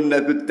 একদিন বন্যা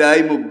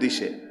কুত্তাই মুখ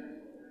দিছে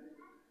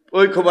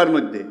ওই খোবার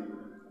মধ্যে।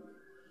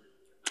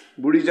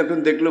 বুড়ি যখন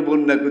দেখলো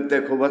বন্যা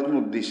কুত্তায় খোবাত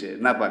মুখ দিছে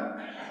নাপাক,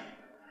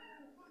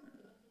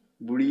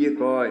 বুড়িয়ে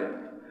কয়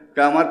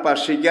আমার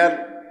পার্শ্বিকার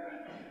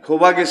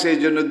খোবা গেছে এই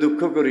জন্য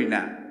দুঃখ করি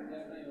না,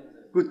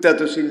 কুত্তা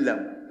তো চিনলাম,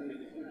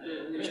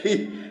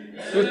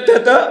 কুত্তা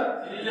তো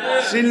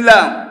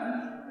চিনলাম।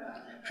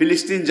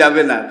 ফিলিস্তিন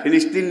যাবে না,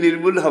 ফিলিস্তিন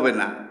নির্মূল হবে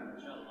না।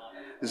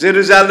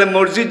 জেরুজালেম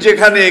মসজিদ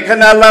যেখানে,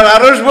 এখানে আল্লাহর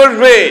আরশ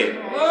বসবে।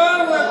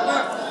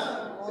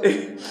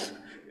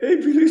 এই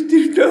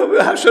ফিলিস্তিনটা হবে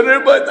হাসরের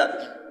ময়দান,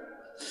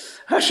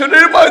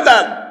 হাসরের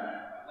ময়দান।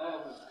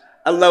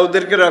 আল্লাহ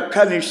ওদেরকে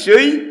রক্ষা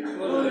নিশ্চয়ই।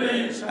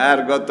 আর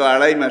গত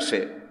 2.5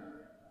 মাসে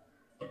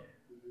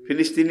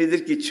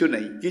ফিলিস্তিনিদের কিচ্ছু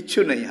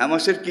নেই,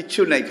 হামাসের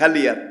কিচ্ছু নাই,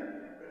 খালি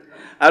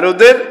আর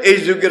ওদের এই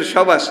যুগের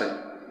সব আছে,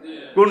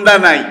 কুন্ডা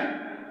নাই,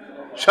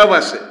 সব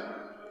আছে।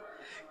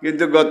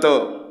 কিন্তু গত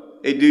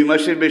এই 2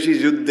 মাসের বেশি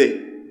যুদ্ধে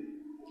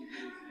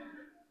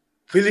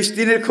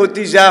ফিলিস্তিনের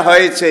ক্ষতি যা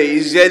হয়েছে,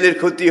 ইসরায়েলের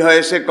ক্ষতি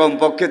হয়েছে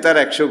কমপক্ষে তার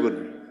 100 গুণ।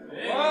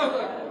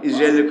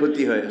 ইসরায়েলের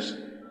ক্ষতি হয়েছে।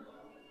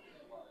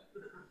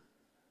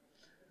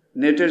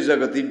 নেটের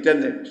জগৎ,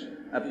 ইন্টারনেট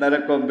আপনারা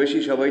কম বেশি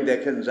সবাই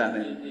দেখেন,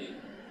 জানেন।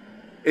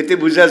 এতে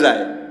বোঝা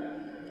যায়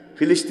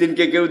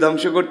ফিলিস্তিনকে কেউ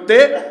ধ্বংস করতে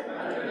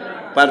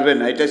পারবে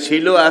না। এটা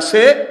ছিল,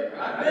 আছে,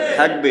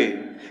 থাকবে।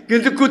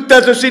 কিন্তু কুত্তা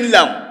তো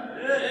চিনলাম।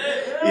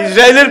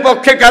 ইসরায়েলের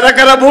পক্ষে কারা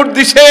কারা ভোট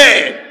দিছে?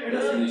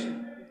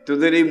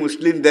 তোদের এই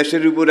মুসলিম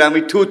দেশের উপরে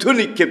আমি থুথু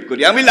নিক্ষেপ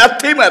করি, আমি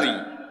লাথি মারি।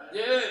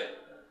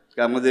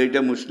 আমাদের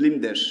এটা মুসলিম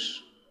দেশ।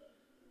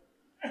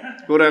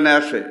 কোরআনে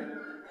আসে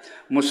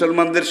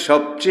মুসলমানদের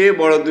সবচেয়ে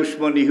বড়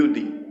দুশ্মন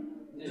ইহুদি,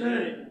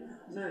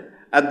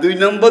 আর 2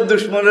 নম্বর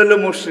দুশ্মন হলো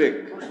মুশরিক।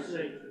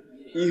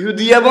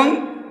 ইহুদি এবং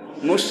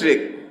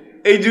মুশরিক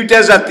এই 2টা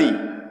জাতি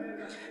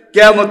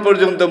কিয়ামত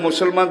পর্যন্ত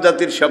মুসলমান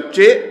জাতির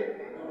সবচেয়ে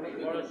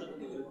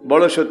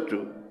বড় শত্রু।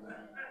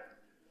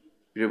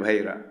 প্রিয়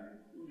ভাইরা,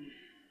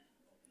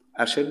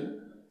 আসেন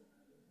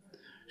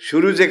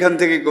শুরু যেখান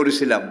থেকে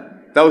করেছিলাম,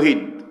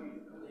 তাওহীদ,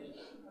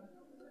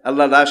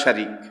 আল্লাহ লা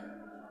শারিক,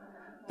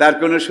 তার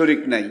কোনো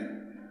শরিক নাই।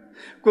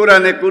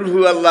 কোরআনে কুল হু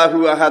আল্লাহু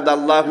আহাদ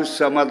আল্লাহুস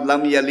সামাদ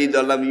লাম ইয়ালিদ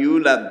ওয়া লাম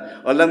ইউলাদ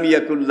ওয়া লাম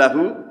ইয়াকুল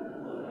লাহু,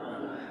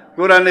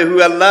 কোরআনে হু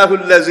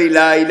আল্লাহুল্লাযী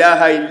লা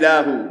ইলাহা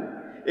ইল্লাহু,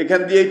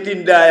 এখান দিয়ে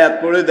 3টা আয়াত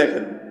পড়ে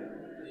দেখেন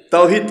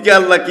তাওহীদকে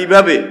আল্লাহ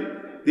কিভাবে,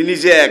 তিনি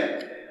যে এক।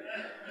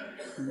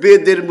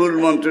 বেদের মূল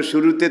মন্ত্র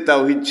শুরুতে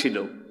তাওহীদ ছিল।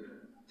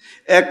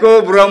 এক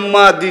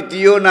ব্রহ্মা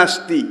দ্বিতীয়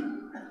নাস্তি,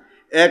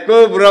 এক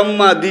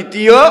ব্রহ্মা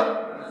দ্বিতীয়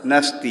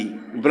নাস্তি।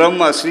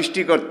 ব্রহ্মা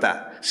সৃষ্টিকর্তা,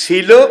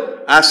 ছিল,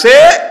 আছে,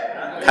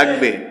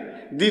 থাকবে।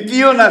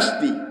 দ্বিতীয়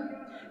নাস্তি,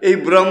 এই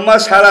ব্রহ্মা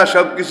ছাড়া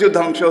সবকিছু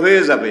ধ্বংস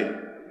হয়ে যাবে।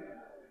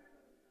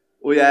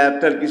 ওই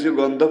আয়াতটার কিছু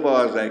গন্ধ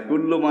পাওয়া যায়।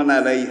 কুল্লু মান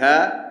আলাইহা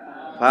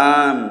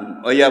ফান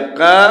ওয়া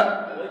ইয়াবকা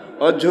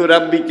ওয়াজহু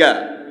রাব্বিকা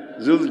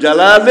যুল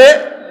জালালি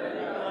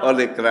ওয়াল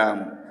ইকরাম।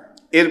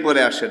 এরপরে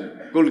আসেন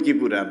কলকি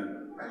পুরাণ।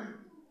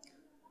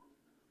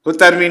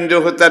 হোতারমিন্ড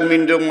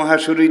হোতারমিন্ড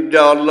মহাসুরিদ্র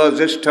অল্ল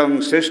জ্যেষ্ঠং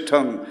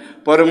শ্রেষ্ঠং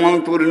পরমং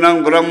পূর্ণং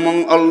ব্রহ্মং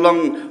অল্লং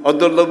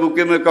অদল্ল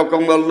বুকেমে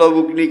ককং অল্ল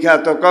বুক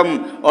নিখাতকম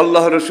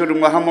অল্লাহ রসুর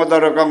মোহাম্মদ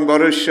রকম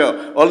বরস্য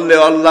অল্লে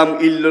অল্লাম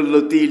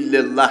ইল্লতি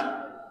ইল্লাল্লাহ।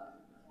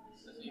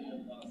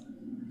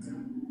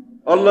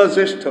 আল্লাহ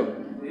শ্রেষ্ঠং,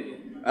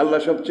 আল্লাহ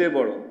সবচেয়ে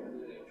বড়,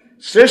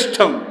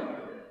 শ্রেষ্ঠং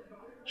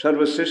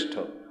সর্বশ্রেষ্ঠ,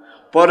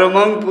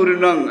 পরমং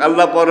পূর্ণং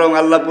আল্লাহ পরম,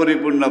 আল্লাহ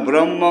পরিপূর্ণ,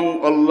 ব্রহ্মং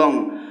অল্লং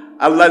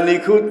আল্লাহ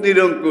নিখুঁত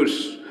নিরঙ্কুশ,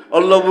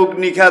 অল্লবুক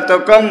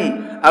নিখাতকম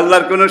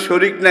আল্লাহর কোনো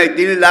শরিক নাই,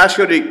 তিনি লা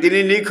শরিক, তিনি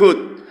নিখুঁত,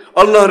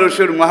 আল্লাহ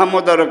রসুল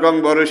মোহাম্মদ রকম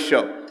বরস্য।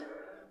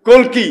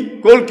 কলকি,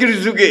 কলকির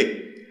যুগে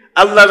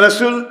আল্লাহ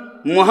রসুল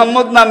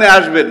মোহাম্মদ নামে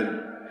আসবেন।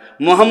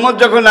 মোহাম্মদ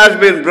যখন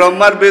আসবেন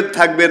ব্রহ্মার বেদ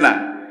থাকবে না,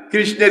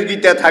 কৃষ্ণের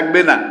গীতা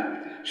থাকবে না,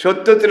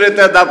 সত্য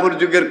ত্রেতা দাপর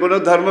যুগের কোনো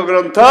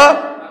ধর্মগ্রন্থ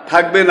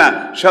থাকবে না,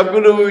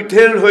 সবগুলো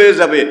উঠেল হয়ে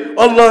যাবে।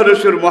 আল্লাহ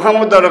রসুল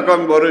মোহাম্মদ রকম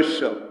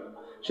বরস্য।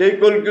 সেই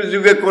কলকি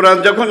যুগে কোরআন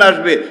যখন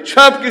আসবে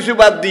সব কিছু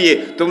বাদ দিয়ে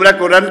তোমরা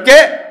কোরআনকে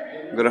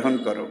গ্রহণ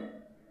করো।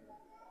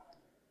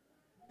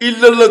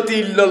 ইল্লাল্লাতি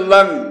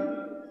ইল্লাল্লাহ।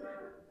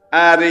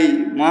 আর এই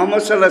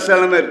মুহাম্মদ সাল্লাল্লাহু আলাইহি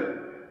সাল্লামের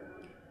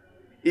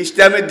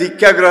ইসলামের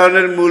দীক্ষা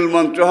গ্রহণের মূল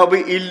মন্ত্র হবে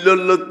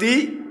ইল্লাল্লাতি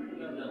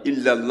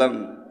ইল্লাল্লাহ।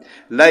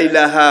 লা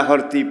ইলাহা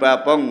হরতি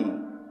পাপং,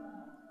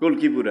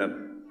 কলকি পুরাণ।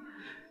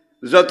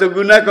 যত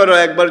গুনাহ করো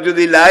একবার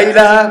যদি লা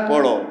ইলাহা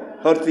পড়ো,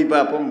 হরতি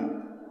পাপং,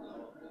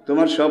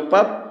 তোমার সব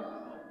পাপ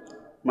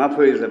মাফ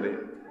হয়ে যাবে।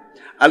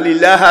 আল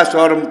ইলাহা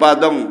সরম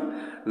পাদং,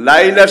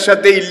 লাইলার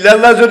সাথে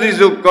ইল্লাল্লাহ যদি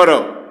যোগ করো,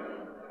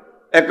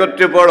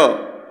 একত্রে পড়ো,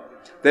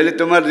 তাহলে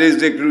তোমার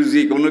রিজিক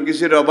রুজি কোনো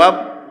কিছুর অভাব,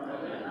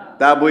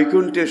 তা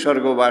বৈকুণ্ঠে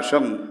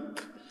স্বর্গবাসম।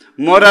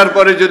 মরার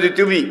পরে যদি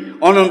তুমি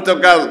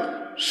অনন্তকাল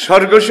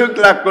স্বর্গসুখ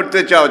লাভ করতে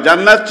চাও,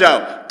 জান্নাত চাও,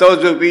 তো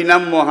জপি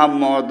নাম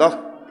মোহাম্মদ,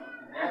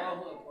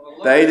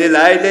 তাইলে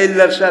লা ইলাহা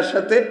ইল্লাল্লাহর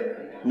সাথে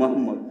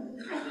মোহাম্মদ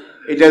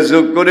এটা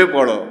যোগ করে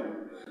পড়ো।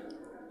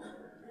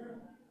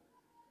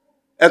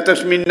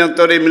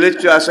 এতস্মিন্নতরে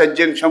মিলেচ্ছ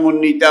আচার্যং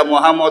সমন্বিতা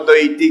মহামদ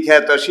ইতি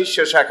খ্যাত শিষ্য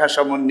শাখা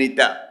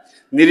সমন্বিতা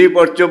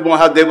নিরিপর্চ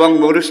মহাদেবং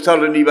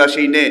মরুস্থল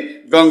নিবাসিনে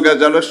গঙ্গা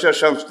জলস্ব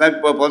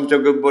সংস্নাপ্য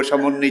পঞ্চগব্য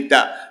সমন্বিতা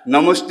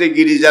নমস্তে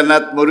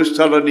গিরিজানাথ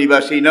মরুস্থল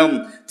নিবাসিনম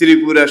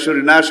ত্রিপুরাসুর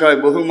নাশয়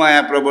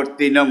বহুমায়া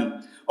প্রবর্তিনম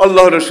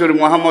আল্লাহ রসুর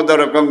মোহাম্মদ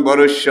রকম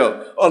বরস্য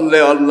অল্লে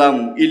অল্লাম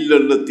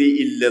ইল্লতি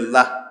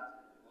ইল্লাল্লাহ।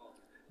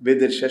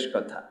 বেদের শেষ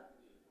কথা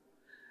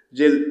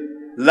যে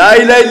লা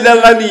ইলাহা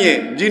ইল্লাল্লাহ নিয়ে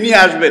যিনি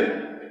আসবেন,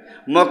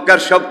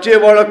 মক্কার সবচেয়ে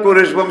বড়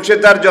কুরেশ বংশে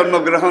তার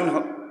জন্মগ্রহণ,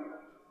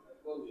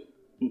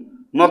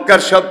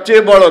 মক্কার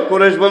সবচেয়ে বড়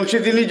কুরেশ বংশে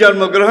তিনি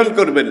জন্মগ্রহণ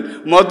করবেন।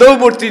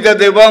 মদৌবর্তিতা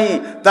দেবং,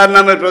 তার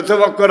নামের প্রথম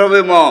অক্ষর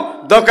হবে ম,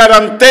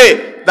 দকারান্তে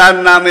তার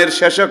নামের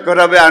শেষ অক্ষর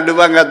হবে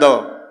আন্ডুবাঙ্গা দ।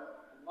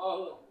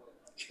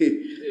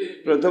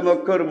 প্রথম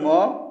অক্ষর ম,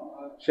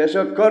 শেষ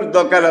অক্ষর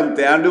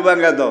দকারান্তে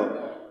আন্ডুবাঙ্গা দ।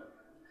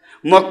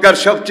 মক্কার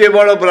সবচেয়ে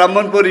বড়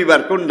ব্রাহ্মণ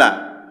পরিবার কোনটা?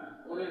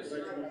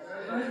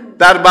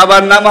 তার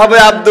বাবার নাম হবে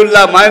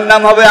আব্দুল্লাহ, মায়ের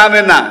নাম হবে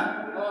আমেনা।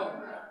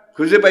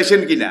 খুঁজে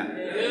পাইছেন কিনা?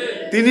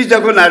 তিনি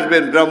যখন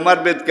আসবেন ব্রহ্মার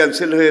বেদ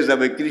ক্যান্সেল হয়ে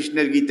যাবে,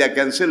 কৃষ্ণের গীতা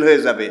ক্যান্সেল হয়ে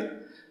যাবে,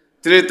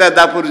 ত্রেতা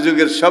দাপুর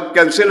যুগের সব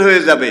ক্যান্সেল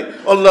হয়ে যাবে।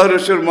 আল্লাহ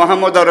রসুল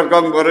মোহাম্মদ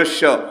রকম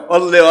বরস্য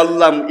অল্লে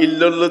অল্লাম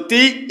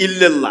ইল্লতি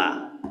ইল্লাল্লাহ।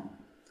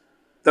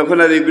 তখন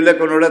আর এগুলা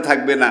কোনোটা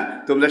থাকবে না,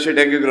 তোমরা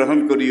সেটাকে গ্রহণ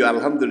করিও।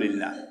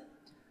 আলহামদুলিল্লাহ,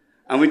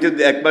 আমি তো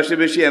 1 মাসের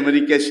বেশি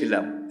আমেরিকায়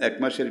ছিলাম, 1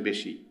 মাসের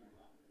বেশি।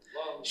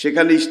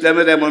 সেখানে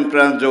ইসলামের এমন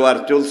প্রাণ জোয়ার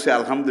চলছে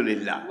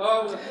আলহামদুলিল্লাহ।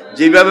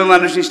 যেভাবে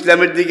মানুষ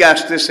ইসলামের দিকে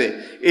আসতেছে,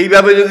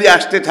 এইভাবে যদি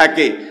আসতে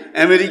থাকে,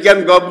 আমেরিকান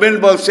গভর্নমেন্ট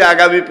বলছে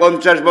আগামী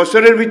 50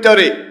 বছরের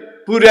ভিতরে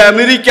পুরো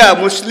আমেরিকা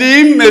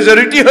মুসলিম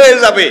মেজরিটি হয়ে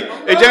যাবে,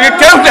 এটাকে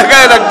কেউ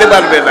ঠেকায় রাখতে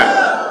পারবে না।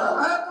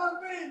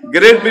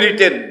 গ্রেট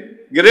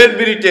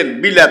ব্রিটেন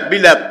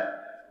বিলাত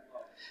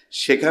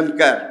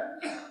সেখানকার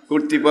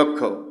কর্তৃপক্ষ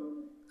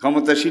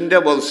ক্ষমতাসীনরা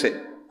বলছে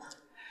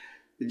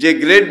যে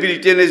গ্রেট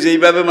ব্রিটেনে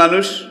যেইভাবে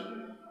মানুষ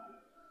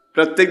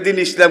প্রত্যেক দিন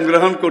ইসলাম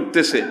গ্রহণ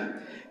করতেছে,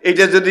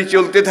 এটা যদি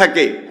চলতে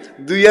থাকে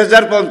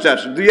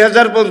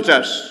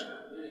 2050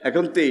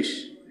 এখন 23,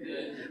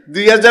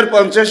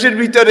 2050-এর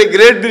ভিতরে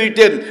গ্রেট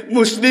ব্রিটেন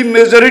মুসলিম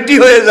মেজরিটি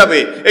হয়ে যাবে,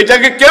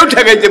 এটাকে কেউ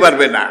ঠেকাইতে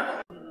পারবে না।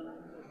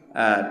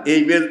 আর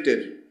এই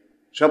বেল্টের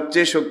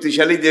সবচেয়ে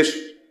শক্তিশালী দেশ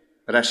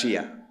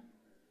রাশিয়া।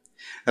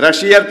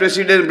 রাশিয়ার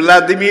প্রেসিডেন্ট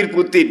ভ্লাদিমির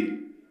পুতিন,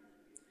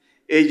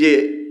 এই যে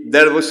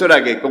 1.5 বছর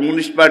আগে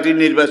কমিউনিস্ট পার্টির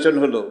নির্বাচন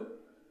হলো,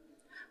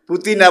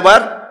 পুতিন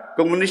আবার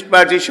কমিউনিস্ট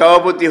পার্টির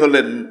সভাপতি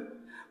হলেন।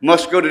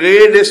 মস্কোর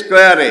রেড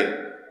স্কোয়ারে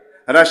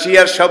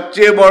রাশিয়ার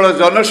সবচেয়ে বড়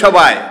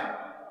জনসভায়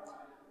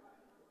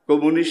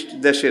কমিউনিস্ট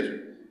দেশের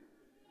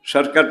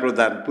সরকার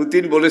প্রধান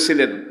পুতিন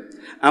বলেছিলেন,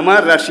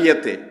 আমার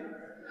রাশিয়াতে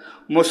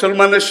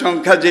মুসলমানের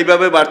সংখ্যা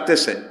যেভাবে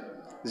বাড়তেছে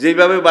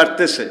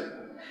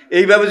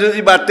এইভাবে যদি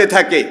বাড়তে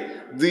থাকে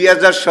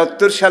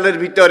 2070 সালের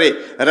ভিতরে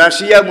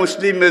রাশিয়া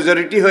মুসলিম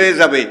মেজরিটি হয়ে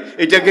যাবে,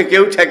 এটাকে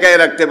কেউ ঠেকায়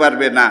রাখতে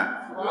পারবে না।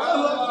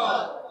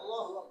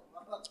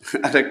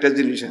 আর একটা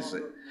জিনিস আছে,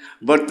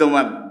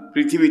 বর্তমান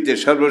পৃথিবীতে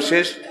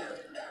সর্বশেষ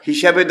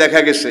হিসাবে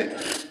দেখা গেছে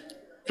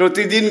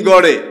প্রতিদিন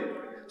গড়ে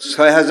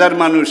 6000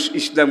 মানুষ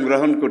ইসলাম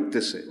গ্রহণ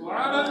করতেছে।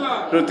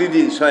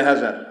 প্রতিদিন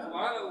 6000।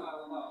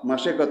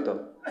 মাসে কত,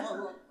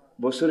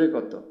 বছরে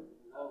কত?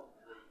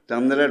 তা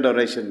আপনারা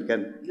ডরাইছেন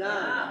কেন?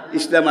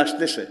 ইসলাম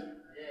আসতেছে,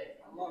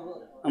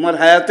 আমার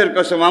হায়াতের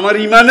কসম, আমার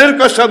ইমানের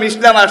কসম,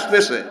 ইসলাম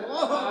আসতেছে।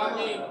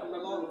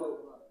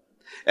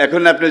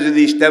 এখন আপনি যদি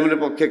ইসলামের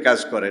পক্ষে কাজ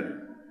করেন,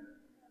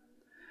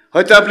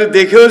 হয়তো আপনি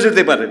দেখেও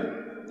যেতে পারেন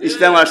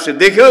ইসলাম আসছে,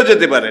 দেখেও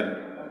যেতে পারেন।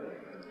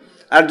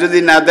 আর যদি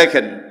না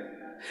দেখেন,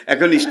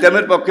 এখন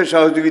ইসলামের পক্ষে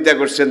সহযোগিতা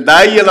করছেন,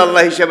 দায়ী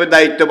আল্লাহ হিসাবে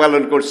দায়িত্ব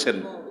পালন করছেন।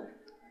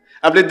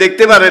 আপনি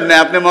দেখতে পারেন না,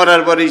 আপনি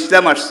মরার পরে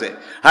ইসলাম আসছে,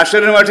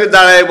 হাসরের মাঠে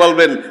দাঁড়ায়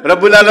বলবেন,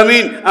 রব্বুল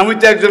আলামিন, আমি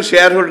তো একজন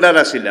শেয়ার হোল্ডার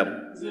আছিলাম,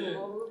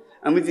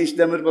 আমি তো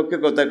ইসলামের পক্ষে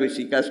কথা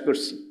কইছি, কাজ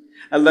করছি।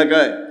 আল্লাহ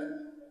কয়,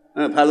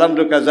 ফালাম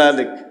তো কাজা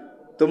আলেক,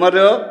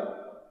 তোমারও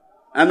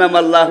আনাম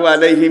আল্লাহু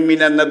আলাইহিম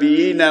মিনান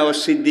নাবিয়িনা ওয়াস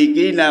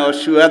সিদ্দিকিনা ওয়াস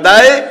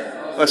শুহাদায়ে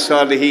ওয়াস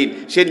সালিহিন,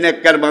 সেই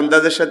নেককার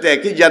বান্দাদের সাথে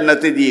একই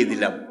জান্নাতে দিয়ে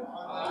দিলাম।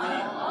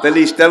 তাহলে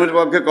ইসলামের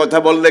পক্ষে কথা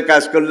বললে,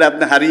 কাজ করলে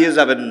আপনি হারিয়ে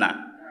যাবেন না,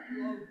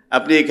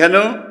 আপনি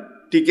এখানেও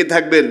টিকে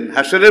থাকবেন,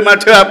 হাসরের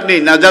মাঠেও আপনি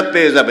নাজাত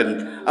পেয়ে যাবেন।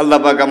 আল্লাহ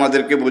পাক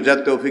আমাদেরকে বোঝার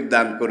তৌফিক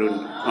দান করুন।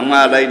 আমা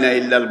আলাইনা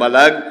ইল্লাল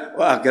বালাগ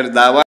ওয়া আখির দাওয়া।